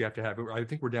cutting edge. You have to have, I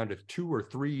think we're down to 2 or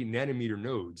 3 nanometer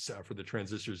nodes for the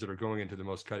transistors that are going into the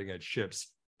most cutting edge chips.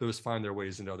 Those find their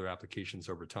ways into other applications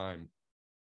over time.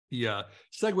 The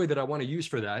segue that I want to use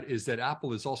for that is that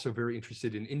Apple is also very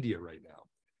interested in India right now.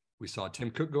 We saw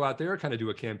Tim Cook go out there, kind of do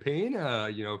a campaign,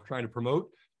 trying to promote.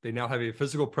 They now have a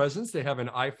physical presence. They have an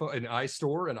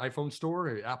iStore, an iPhone store,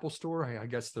 an Apple store. I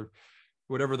guess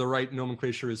whatever the right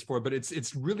nomenclature is for it, but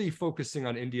it's really focusing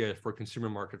on India for consumer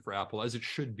market for Apple, as it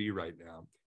should be right now.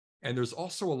 And there's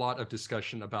also a lot of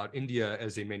discussion about India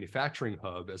as a manufacturing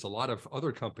hub, as a lot of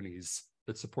other companies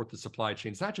that support the supply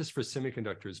chains, not just for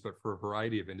semiconductors, but for a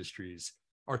variety of industries,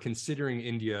 are considering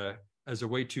India as a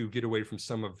way to get away from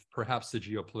some of perhaps the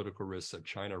geopolitical risks of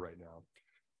China right now.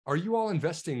 Are you all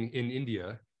investing in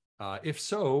India? If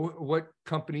so, what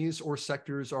companies or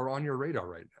sectors are on your radar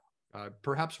right now?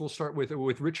 Perhaps we'll start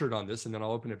with Richard on this, and then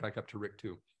I'll open it back up to Rick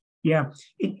too. Yeah,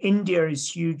 India is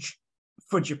huge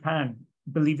for Japan,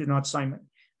 believe it or not, Simon.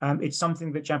 It's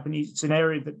an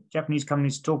area that Japanese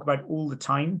companies talk about all the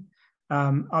time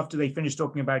after they finish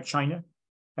talking about China.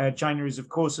 China is, of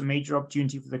course, a major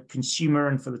opportunity for the consumer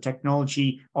and for the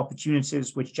technology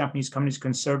opportunities which Japanese companies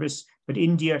can service. But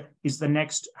India is the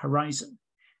next horizon.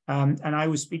 And I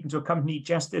was speaking to a company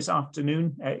just this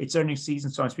afternoon. It's earnings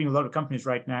season, so I'm speaking to a lot of companies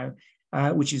right now,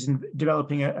 which is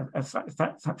developing a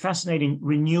fascinating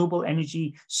renewable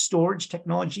energy storage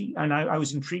technology. And I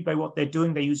was intrigued by what they're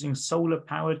doing. They're using solar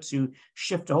power to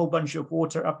shift a whole bunch of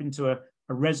water up into a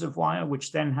a reservoir,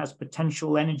 which then has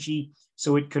potential energy,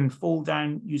 so it can fall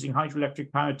down using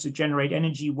hydroelectric power to generate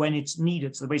energy when it's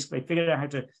needed. So basically, they figured out how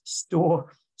to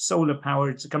store solar power.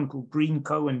 It's a company called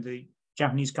Greenco, and the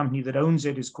Japanese company that owns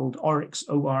it is called Orix,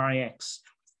 O-R-I-X.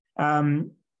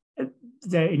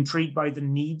 They're intrigued by the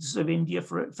needs of India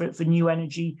for new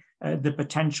energy, the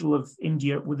potential of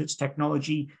India with its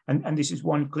technology. And this is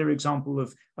one clear example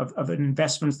of an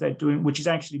investment they're doing, which is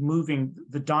actually moving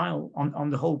the dial on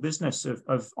the whole business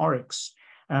of Orix.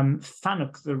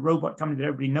 Fanuc, the robot company that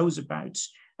everybody knows about,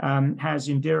 has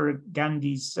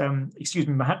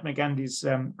Mahatma Gandhi's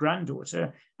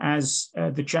granddaughter as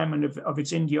the chairman of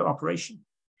its India operation,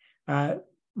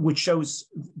 which shows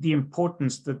the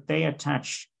importance that they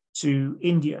attach to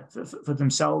India for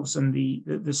themselves and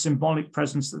the symbolic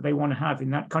presence that they want to have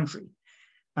in that country.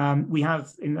 We have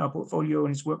in our portfolio,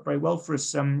 and it's worked very well for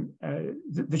us,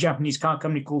 the Japanese car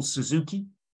company called Suzuki.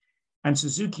 And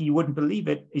Suzuki, you wouldn't believe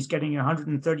it, is getting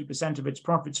 130% of its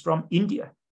profits from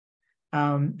India,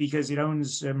 because it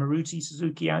owns Maruti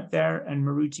Suzuki out there, and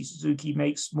Maruti Suzuki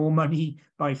makes more money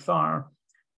by far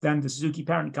than the Suzuki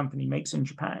parent company makes in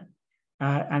Japan.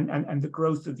 And the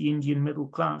growth of the Indian middle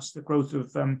class, the growth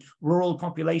of rural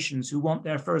populations who want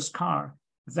their first car,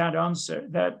 that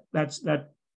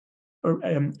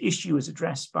issue is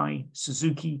addressed by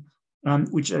Suzuki,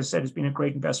 which, as I said, has been a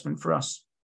great investment for us.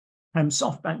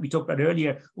 SoftBank, we talked about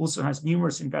earlier, also has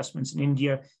numerous investments in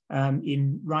India,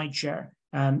 in rideshare,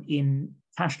 in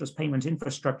cashless payment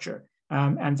infrastructure,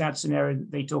 and that's an area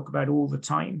that they talk about all the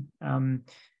time.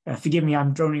 Forgive me,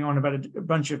 I'm droning on about a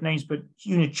bunch of names, but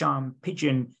Unicharm,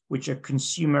 Pigeon, which are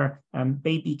consumer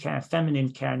baby care,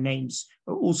 feminine care names,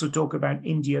 also talk about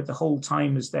India the whole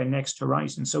time as their next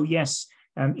horizon. So yes,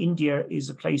 India is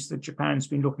a place that Japan's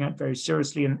been looking at very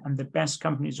seriously, and the best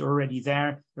companies are already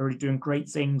there. They're already doing great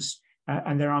things,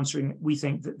 and they're answering, we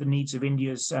think, that the needs of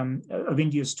India's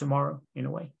tomorrow in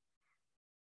a way.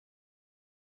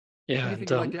 Yeah, anything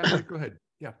you'd like to add? Go ahead.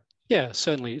 Yeah. Yeah,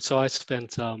 certainly. So I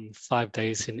spent 5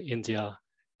 days in India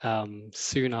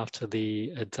soon after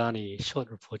the Adani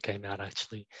short report came out,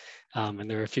 actually. And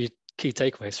there are a few key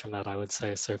takeaways from that, I would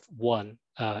say. So one,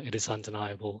 it is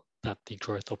undeniable that the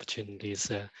growth opportunity is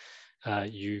there.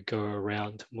 You go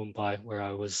around Mumbai, where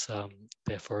I was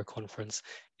there for a conference,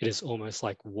 it is almost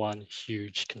like one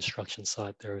huge construction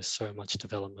site. There is so much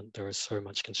development, there is so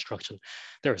much construction,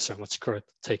 there is so much growth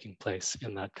taking place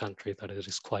in that country that it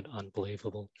is quite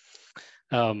unbelievable.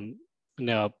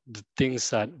 Now, the things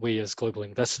that we as global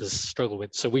investors struggle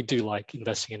with, so we do like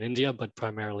investing in India, but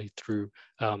primarily through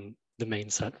the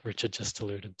means that Richard just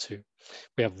alluded to.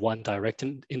 We have one direct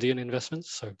Indian investment,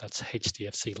 so that's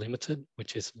HDFC Limited,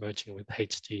 which is merging with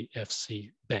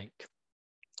HDFC Bank.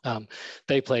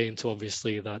 They play into,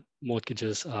 obviously, that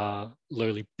mortgages are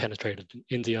lowly penetrated in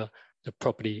India. The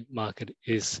property market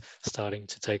is starting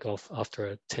to take off after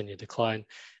a 10-year decline.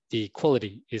 The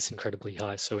quality is incredibly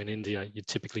high. So in India, you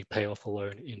typically pay off a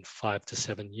loan in 5 to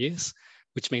 7 years,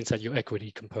 which means that your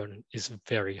equity component is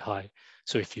very high.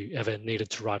 So if you ever needed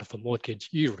to write off a mortgage,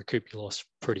 you recoup your loss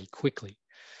pretty quickly.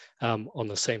 On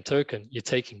the same token, you're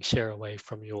taking share away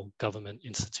from your government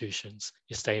institutions,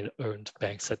 your state-owned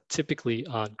banks that typically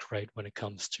aren't great when it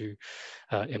comes to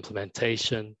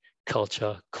implementation,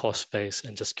 culture, cost base,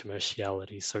 and just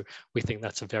commerciality. So we think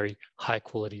that's a very high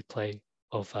quality play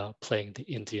of playing the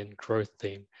Indian growth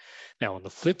theme. Now, on the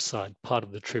flip side, part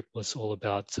of the trip was all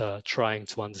about trying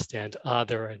to understand, are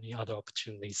there any other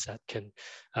opportunities that can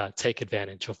take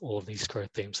advantage of all of these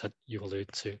growth themes that you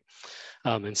allude to?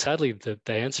 And sadly, the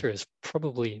answer is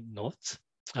probably not.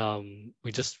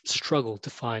 We just struggle to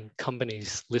find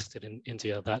companies listed in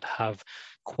India that have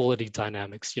quality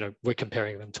dynamics. You know, we're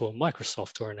comparing them to a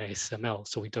Microsoft or an ASML,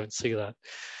 so we don't see that.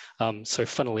 So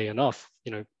funnily enough,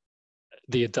 you know,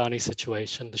 the Adani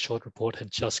situation, the short report had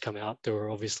just come out. There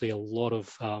were obviously a lot of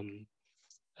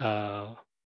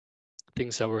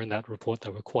things that were in that report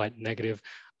that were quite negative.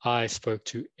 I spoke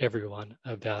to everyone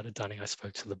about Adani. I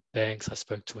spoke to the banks, I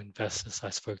spoke to investors, I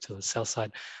spoke to the sell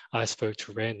side, I spoke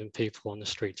to random people on the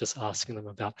street, just asking them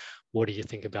about, what do you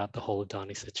think about the whole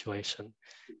Adani situation?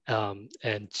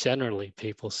 And generally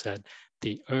people said,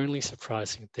 the only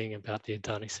surprising thing about the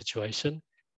Adani situation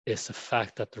is the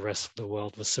fact that the rest of the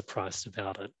world was surprised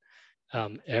about it.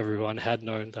 Everyone had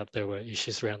known that there were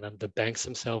issues around them. The banks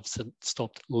themselves had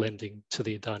stopped lending to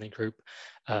the Adani Group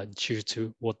due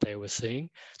to what they were seeing.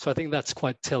 So I think that's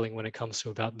quite telling when it comes to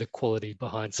about the quality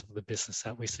behind some of the business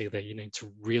that we see there. You need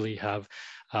to really have,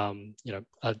 you know,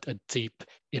 a deep,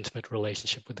 intimate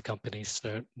relationship with the companies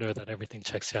to know that everything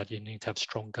checks out. You need to have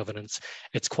strong governance.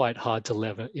 It's quite hard to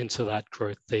lever into that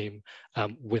growth theme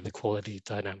with the quality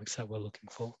dynamics that we're looking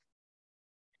for.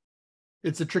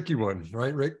 It's a tricky one,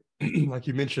 right, Rick? Like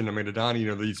you mentioned, I mean,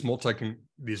 Adani,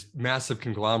 these massive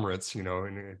conglomerates,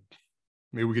 and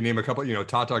maybe we can name a couple,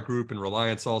 Tata Group and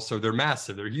Reliance also. They're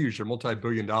massive. They're huge. They're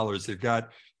multi-billion dollars. They've got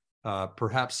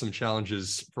perhaps some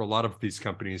challenges for a lot of these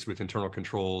companies with internal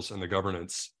controls and the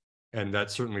governance. And that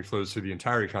certainly flows through the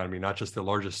entire economy, not just the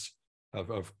largest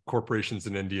of corporations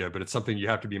in India, but it's something you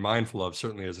have to be mindful of,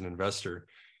 certainly as an investor.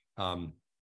 A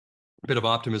bit of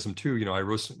optimism too. I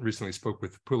recently spoke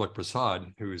with Pulak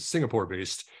Prasad, who is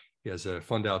Singapore-based. He has a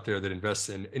fund out there that invests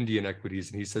in Indian equities,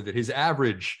 and he said that his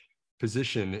average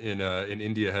position in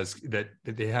India that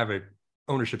they have a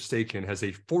ownership stake in has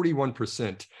a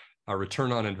 41%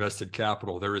 return on invested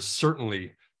capital. There is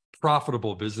certainly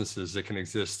profitable businesses that can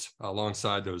exist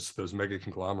alongside those mega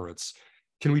conglomerates.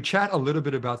 Can we chat a little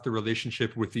bit about the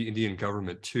relationship with the Indian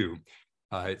government too?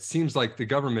 It seems like the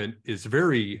government is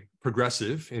very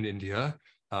progressive in India.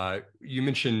 You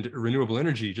mentioned renewable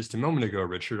energy just a moment ago,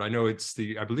 Richard. I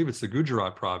believe it's the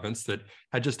Gujarat province that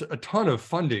had just a ton of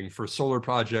funding for solar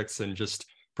projects and just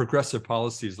progressive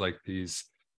policies like these.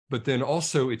 But then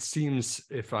also it seems,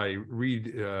 if I'm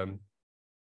reading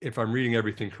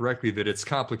everything correctly, that it's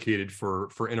complicated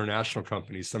for international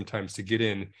companies sometimes to get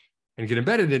in and get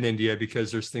embedded in India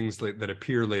because there's things that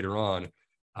appear later on.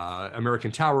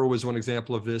 American Tower was one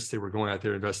example of this. They were going out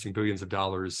there investing billions of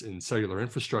dollars in cellular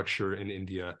infrastructure in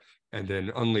India, and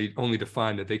then only to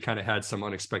find that they kind of had some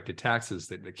unexpected taxes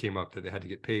that came up that they had to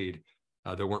get paid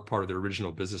that weren't part of their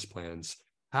original business plans.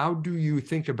 How do you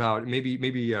think about, maybe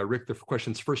Rick, the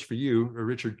question's first for you, or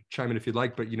Richard, chime in if you'd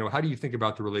like, but how do you think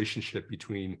about the relationship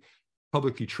between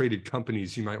publicly traded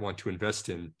companies you might want to invest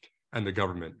in and the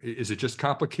government? Is it just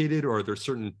complicated, or are there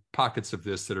certain pockets of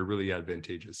this that are really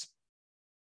advantageous?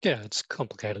 Yeah, it's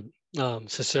complicated. So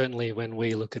certainly when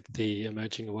we look at the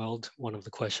emerging world, one of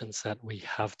the questions that we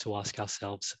have to ask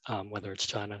ourselves, whether it's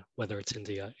China, whether it's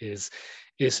India, is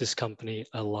this company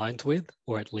aligned with,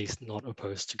 or at least not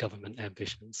opposed to government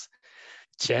ambitions?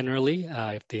 Generally,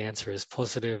 if the answer is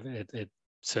positive, it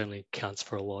certainly counts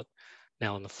for a lot.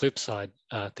 Now, on the flip side,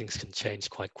 things can change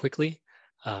quite quickly.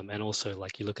 And also,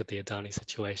 like you look at the Adani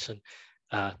situation,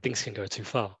 things can go too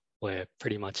far, where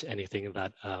pretty much anything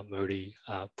that Modi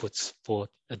puts forth,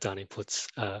 Adani puts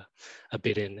a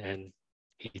bid in, and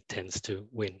he tends to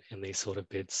win in these sort of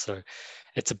bids. So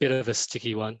it's a bit of a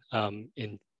sticky one.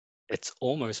 It's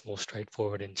almost more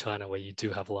straightforward in China, where you do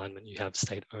have alignment, you have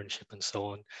state ownership and so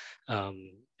on.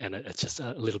 And it's just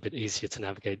a little bit easier to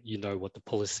navigate. What the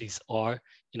policies are,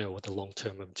 what the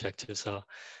long-term objectives are.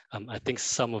 I think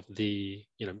some of the,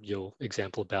 your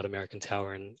example about American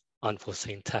Tower and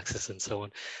unforeseen taxes and so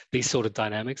on, these sort of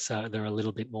dynamics, they're a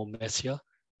little bit more messier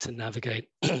to navigate.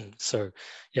 So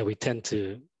yeah, we tend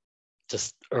to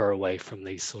just err away from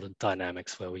these sort of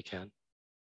dynamics where we can.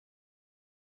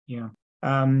 Yeah.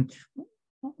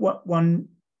 One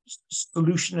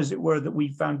solution, as it were, that we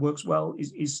found works well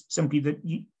is simply that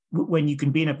when you can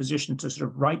be in a position to sort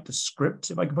of write the script,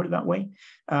 if I can put it that way.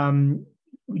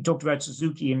 We talked about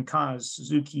Suzuki and cars.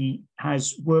 Suzuki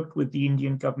has worked with the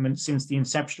Indian government since the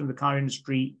inception of the car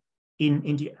industry in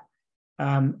India.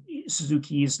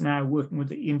 Suzuki is now working with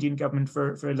the Indian government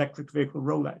for electric vehicle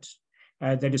rollout.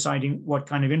 They're deciding what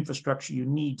kind of infrastructure you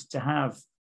need to have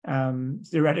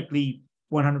theoretically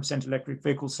 100% electric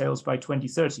vehicle sales by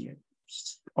 2030.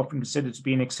 It's often considered to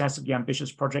be an excessively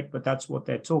ambitious project, but that's what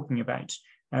they're talking about.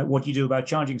 What do you do about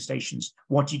charging stations?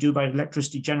 What do you do about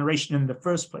electricity generation in the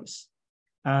first place?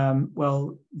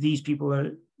 Well, these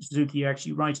people Suzuki are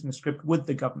actually writing the script with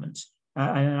the government.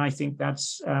 And I think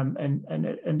that's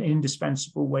an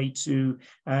indispensable way to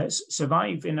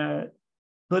survive in a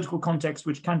political context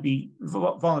which can be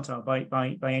volatile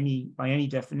by any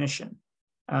definition.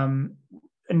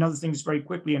 Another thing is very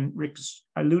quickly, and Rick's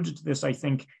alluded to this, I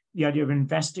think, the idea of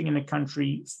investing in a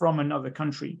country from another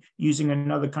country, using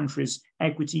another country's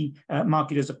equity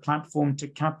market as a platform to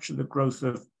capture the growth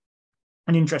of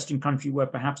an interesting country where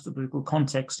perhaps the political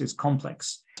context is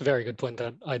complex. It's a very good point,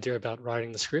 that idea about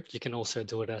writing the script. You can also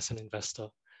do it as an investor.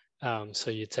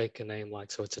 So you take a name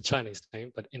so it's a Chinese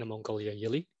name, but Inner Mongolia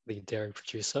Yili, the dairy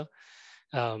producer.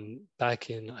 Back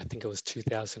in, I think it was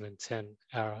 2010,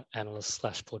 our analyst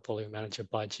 / portfolio manager,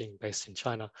 Bai Jing, based in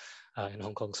China, in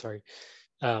Hong Kong, sorry.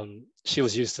 She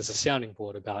was used as a sounding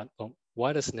board about, well,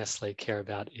 why does Nestle care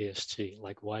about ESG?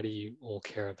 Why do you all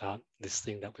care about this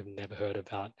thing that we've never heard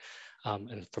about?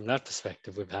 And from that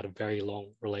perspective, we've had a very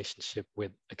long relationship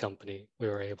with a company. We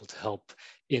were able to help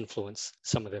influence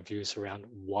some of their views around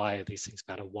why these things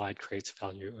matter, why it creates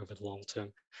value over the long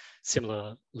term.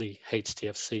 Similarly,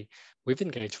 HDFC, we've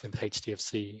engaged with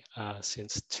HDFC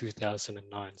since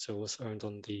 2009. So it was owned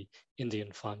on the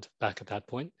Indian fund back at that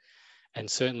point. And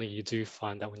certainly you do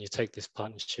find that when you take this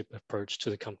partnership approach to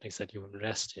the companies that you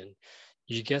invest in,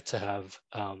 you get to have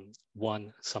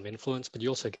some influence, but you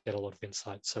also get a lot of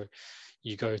insight. So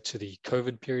you go to the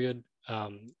COVID period.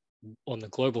 On the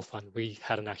global fund, we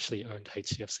hadn't actually owned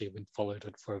HDFC. We'd followed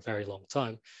it for a very long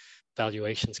time.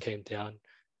 Valuations came down.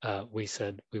 We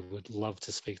said we would love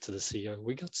to speak to the CEO.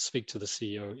 We got to speak to the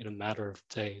CEO in a matter of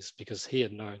days because he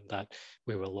had known that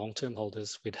we were long-term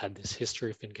holders. We'd had this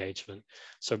history of engagement.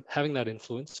 So having that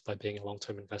influence by being a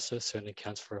long-term investor certainly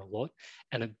counts for a lot.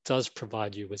 And it does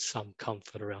provide you with some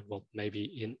comfort around, well,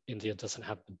 maybe India doesn't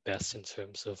have the best in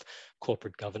terms of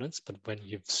corporate governance, but when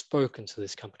you've spoken to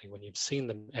this company, when you've seen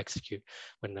them execute,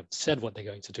 when they've said what they're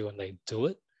going to do and they do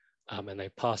it, and they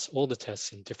pass all the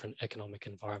tests in different economic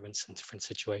environments and different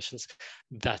situations,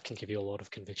 that can give you a lot of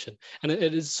conviction. And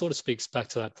it sort of speaks back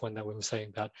to that point that we were saying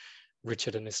about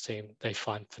Richard and his team. They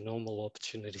find phenomenal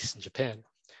opportunities in Japan.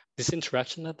 This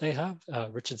interaction that they have,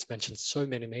 Richard's mentioned so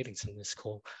many meetings in this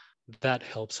call, that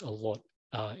helps a lot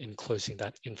in closing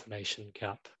that information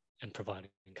gap and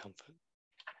providing comfort.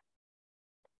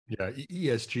 Yeah,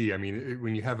 ESG, I mean,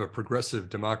 when you have a progressive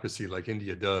democracy like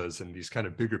India does and these kind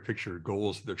of bigger picture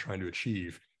goals that they're trying to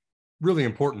achieve, really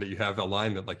important that you have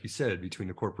alignment, like you said, between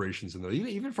the corporations and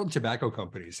even from tobacco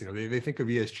companies. You know, they think of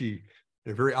ESG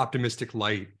in a very optimistic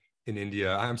light in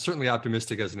India. I'm certainly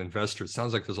optimistic as an investor. It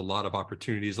sounds like there's a lot of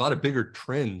opportunities, a lot of bigger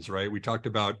trends, right? We talked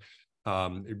about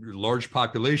large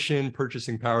population,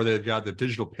 purchasing power they've got, the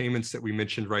digital payments that we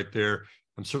mentioned right there.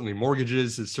 Certainly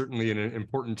mortgages is certainly an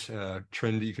important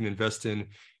trend that you can invest in. Do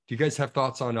you guys have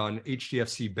thoughts on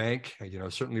HDFC Bank? You know,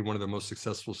 certainly one of the most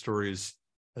successful stories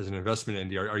as an investment in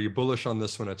India. Are you bullish on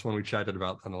this one? It's one we chatted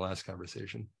about on the last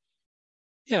conversation.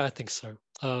 Yeah, I think so.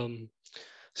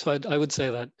 So I would say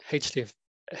that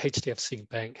HDFC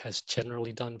Bank has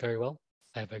generally done very well.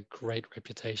 They have a great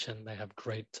reputation. They have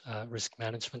great risk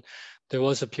management. There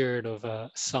was a period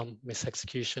of some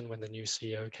misexecution when the new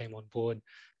CEO came on board.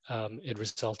 It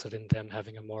resulted in them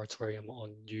having a moratorium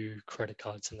on new credit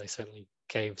cards, and they certainly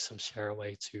gave some share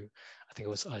away to, I think it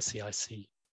was ICICI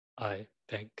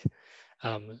Bank.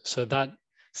 So that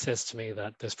says to me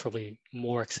that there's probably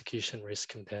more execution risk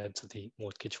compared to the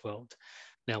mortgage world.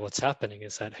 Now, what's happening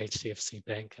is that HDFC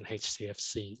Bank and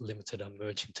HDFC Limited are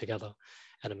merging together,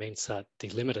 and it means that the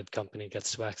limited company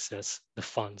gets to access the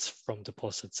funds from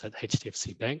deposits at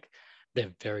HDFC Bank.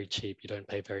 They're very cheap. You don't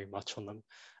pay very much on them.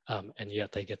 And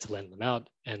yet they get to lend them out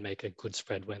and make a good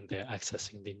spread when they're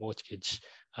accessing the mortgage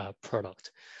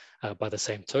product. By the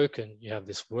same token, you have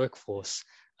this workforce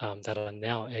that are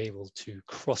now able to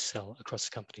cross-sell across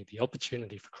the company. The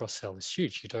opportunity for cross-sell is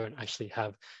huge. You don't actually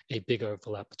have a big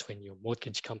overlap between your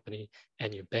mortgage company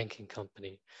and your banking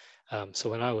company. So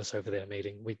when I was over there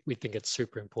meeting, we think it's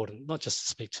super important, not just to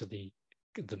speak to the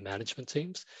management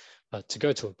teams, but to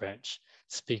go to a branch,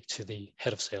 speak to the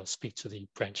head of sales, speak to the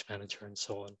branch manager and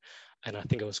so on. And I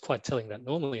think it was quite telling that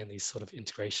normally in these sort of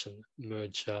integration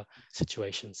merger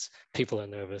situations, people are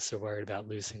nervous, they're worried about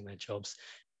losing their jobs.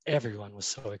 Everyone was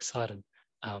so excited.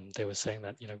 They were saying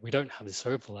that, you know, we don't have this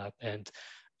overlap and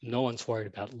no one's worried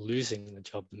about losing the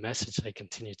job. The message they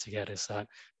continue to get is that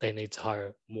they need to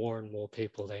hire more and more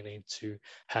people. They need to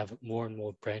have more and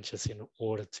more branches in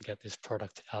order to get this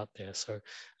product out there. So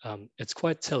it's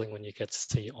quite telling when you get to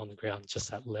see on the ground just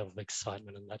that level of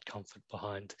excitement and that comfort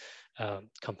behind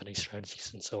company strategies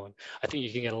and so on. I think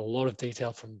you can get a lot of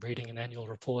detail from reading an annual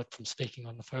report, from speaking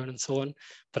on the phone and so on,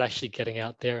 but actually getting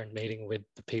out there and meeting with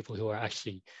the people who are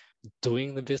actually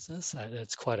doing the business,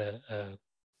 it's quite a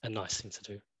nice thing to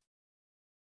do.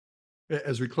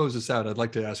 As we close this out, I'd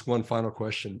like to ask one final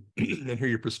question and hear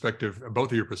your perspective, both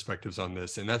of your perspectives on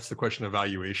this. And that's the question of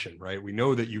valuation, right? We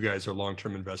know that you guys are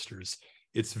long-term investors.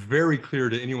 It's very clear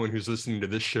to anyone who's listening to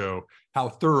this show how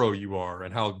thorough you are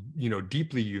and how, you know,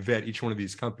 deeply you vet each one of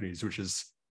these companies, which is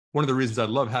one of the reasons I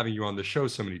love having you on the show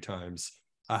so many times.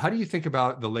 How do you think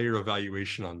about the layer of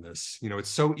valuation on this? You know, it's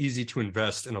so easy to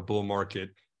invest in a bull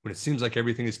market when it seems like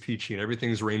everything is peachy and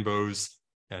everything's rainbows.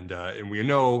 And we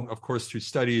know, of course, through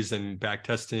studies and back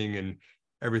testing and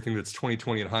everything that's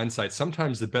 2020 in hindsight,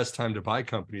 sometimes the best time to buy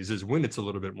companies is when it's a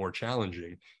little bit more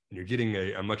challenging and you're getting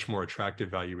a much more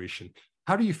attractive valuation.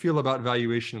 How do you feel about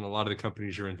valuation in a lot of the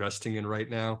companies you're investing in right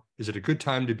now? Is it a good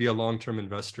time to be a long-term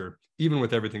investor, even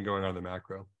with everything going on in the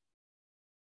macro?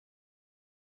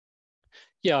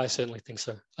 Yeah, I certainly think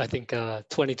so. I think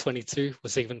 2022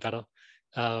 was even better.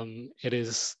 It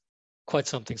is quite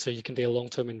something. So you can be a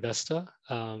long-term investor,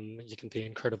 you can be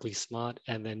incredibly smart,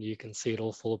 and then you can see it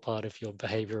all fall apart if your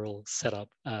behavioral setup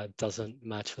doesn't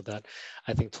match with that.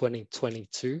 I think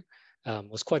 2022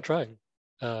 was quite trying.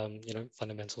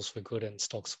 fundamentals were good and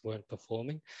stocks weren't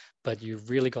performing, but you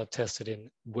really got tested in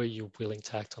were you willing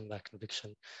to act on that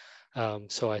conviction.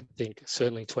 So I think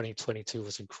certainly 2022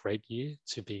 was a great year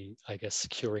to be, I guess,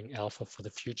 securing alpha for the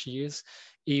future years.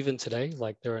 Even today,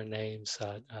 like there are names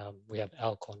that we have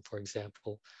Alcon, for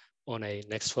example, on a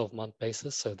next 12-month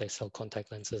basis. So they sell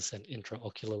contact lenses and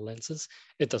intraocular lenses.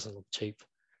 It doesn't look cheap.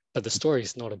 But the story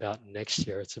is not about next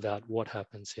year. It's about what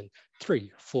happens in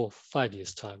 3, 4, 5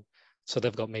 years' time. So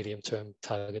they've got medium-term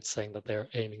targets saying that they're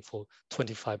aiming for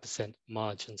 25%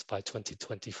 margins by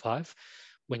 2025.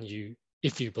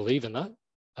 If you believe in that,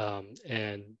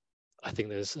 and I think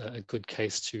there's a good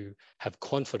case to have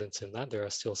confidence in that. There are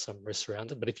still some risks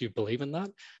around it, but if you believe in that,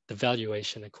 the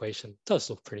valuation equation does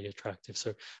look pretty attractive.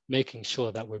 So making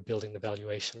sure that we're building the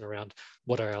valuation around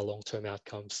what are our long-term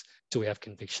outcomes, do we have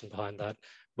conviction behind that?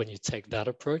 When you take that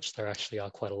approach, there actually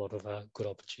are quite a lot of good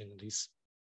opportunities.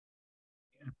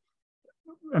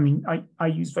 I mean, I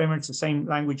use very much the same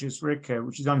language as Rick,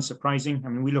 which is unsurprising. I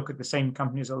mean, we look at the same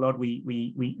companies a lot.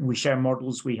 We share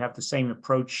models. We have the same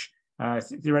approach.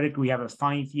 Theoretically, we have a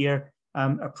 5-year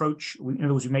approach. In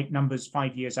other words, we make numbers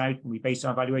 5 years out, and we base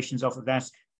our valuations off of that.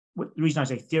 The reason I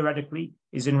say theoretically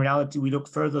is in reality, we look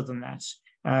further than that.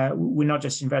 We're not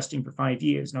just investing for 5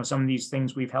 years. Now, some of these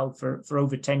things we've held for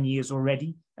over 10 years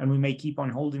already, and we may keep on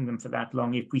holding them for that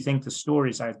long if we think the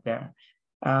story's out there.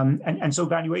 And so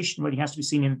valuation really has to be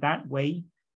seen in that way.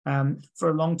 For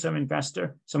a long-term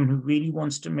investor, someone who really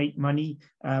wants to make money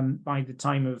by the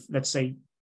time of, let's say,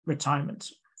 retirement,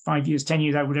 5 years, 10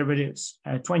 years out, whatever it is,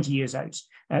 20 years out,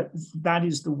 that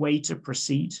is the way to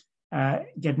proceed.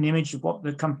 Get an image of what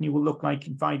the company will look like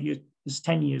in 5 years,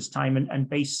 10 years time, and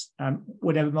base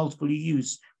whatever multiple you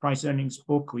use, price earnings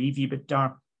book or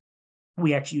EV/EBITDA.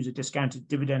 We actually use a discounted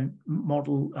dividend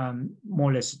model,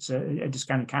 more or less it's a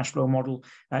discounted cash flow model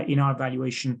in our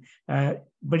valuation,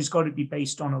 but it's got to be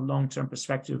based on a long-term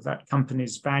perspective of that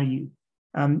company's value.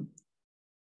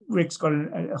 Rick's got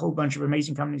a whole bunch of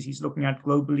amazing companies he's looking at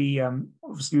globally.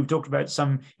 Obviously, we've talked about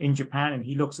some in Japan, and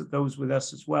he looks at those with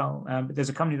us as well. But there's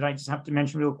a company that I just have to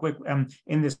mention real quick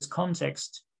in this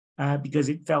context, because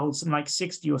it fell something like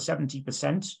 60 or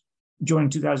 70%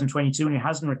 during 2022, and it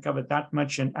hasn't recovered that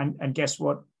much. And guess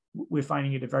what? We're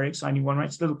finding it a very exciting one, right?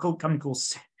 It's a little cool company called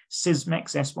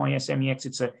Sysmex, SYSMEX.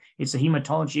 It's a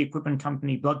hematology equipment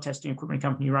company, blood testing equipment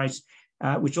company, right?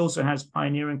 Which also has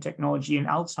pioneering technology in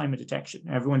Alzheimer detection.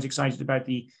 Everyone's excited about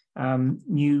the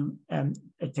new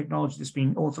technology that's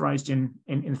being authorized in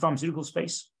the pharmaceutical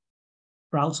space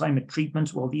for Alzheimer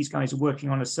treatment. Well, these guys are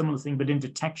working on a similar thing, but in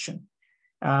detection.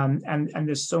 And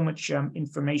there's so much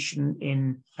information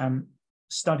in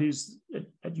studies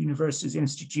at universities,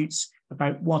 institutes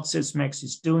about what Sysmex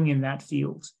is doing in that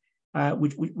field,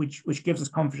 which gives us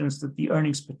confidence that the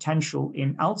earnings potential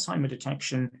in Alzheimer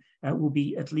detection will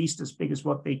be at least as big as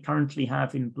what they currently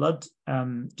have in blood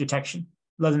detection,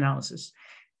 blood analysis.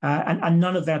 And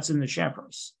none of that's in the share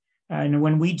price. And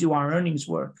when we do our earnings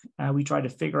work, we try to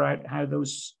figure out how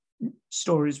those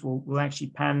stories will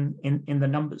actually pan in the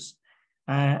numbers.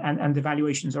 And the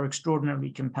valuations are extraordinarily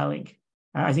compelling.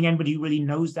 I think anybody who really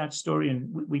knows that story,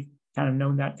 and we've kind of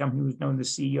known that company, we've known the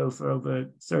CEO for over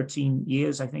 13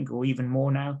 years, I think, or even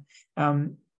more now,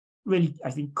 really,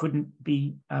 I think, couldn't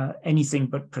be anything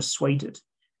but persuaded.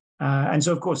 And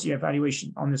so, of course, yeah,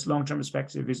 valuation on this long-term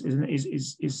perspective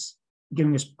is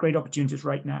giving us great opportunities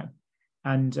right now.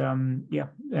 And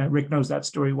Rick knows that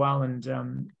story well,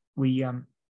 and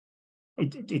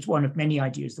it's one of many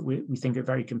ideas that we think are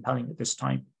very compelling at this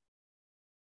time.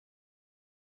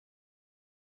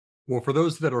 Well, for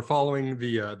those that are following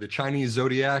the Chinese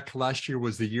zodiac, last year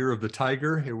was the year of the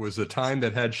tiger. It was a time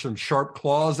that had some sharp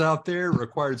claws out there,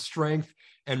 required strength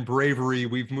and bravery.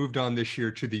 We've moved on this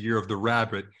year to the year of the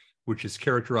rabbit, which is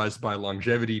characterized by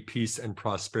longevity, peace, and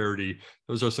prosperity.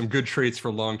 Those are some good traits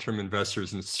for long-term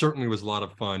investors, and it certainly was a lot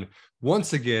of fun.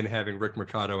 Once again, having Rick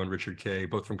Mercado and Richard Kay,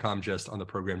 both from Comgest, on the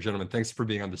program. Gentlemen, thanks for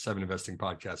being on the 7 Investing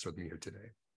Podcast with me here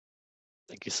today.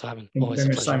 Thank you, Simon. Thank Always you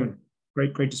very a much, pleasure. Simon.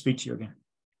 Great to speak to you again.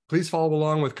 Please follow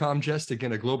along with Comgest,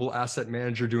 again, a global asset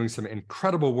manager doing some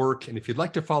incredible work. And if you'd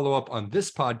like to follow up on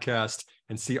this podcast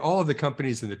and see all of the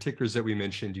companies and the tickers that we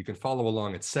mentioned, you can follow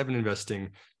along at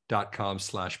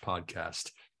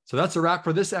 7investing.com/podcast. So that's a wrap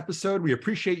for this episode. We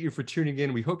appreciate you for tuning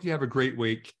in. We hope you have a great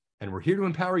week, and we're here to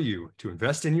empower you to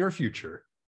invest in your future.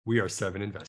 We are 7 Investing.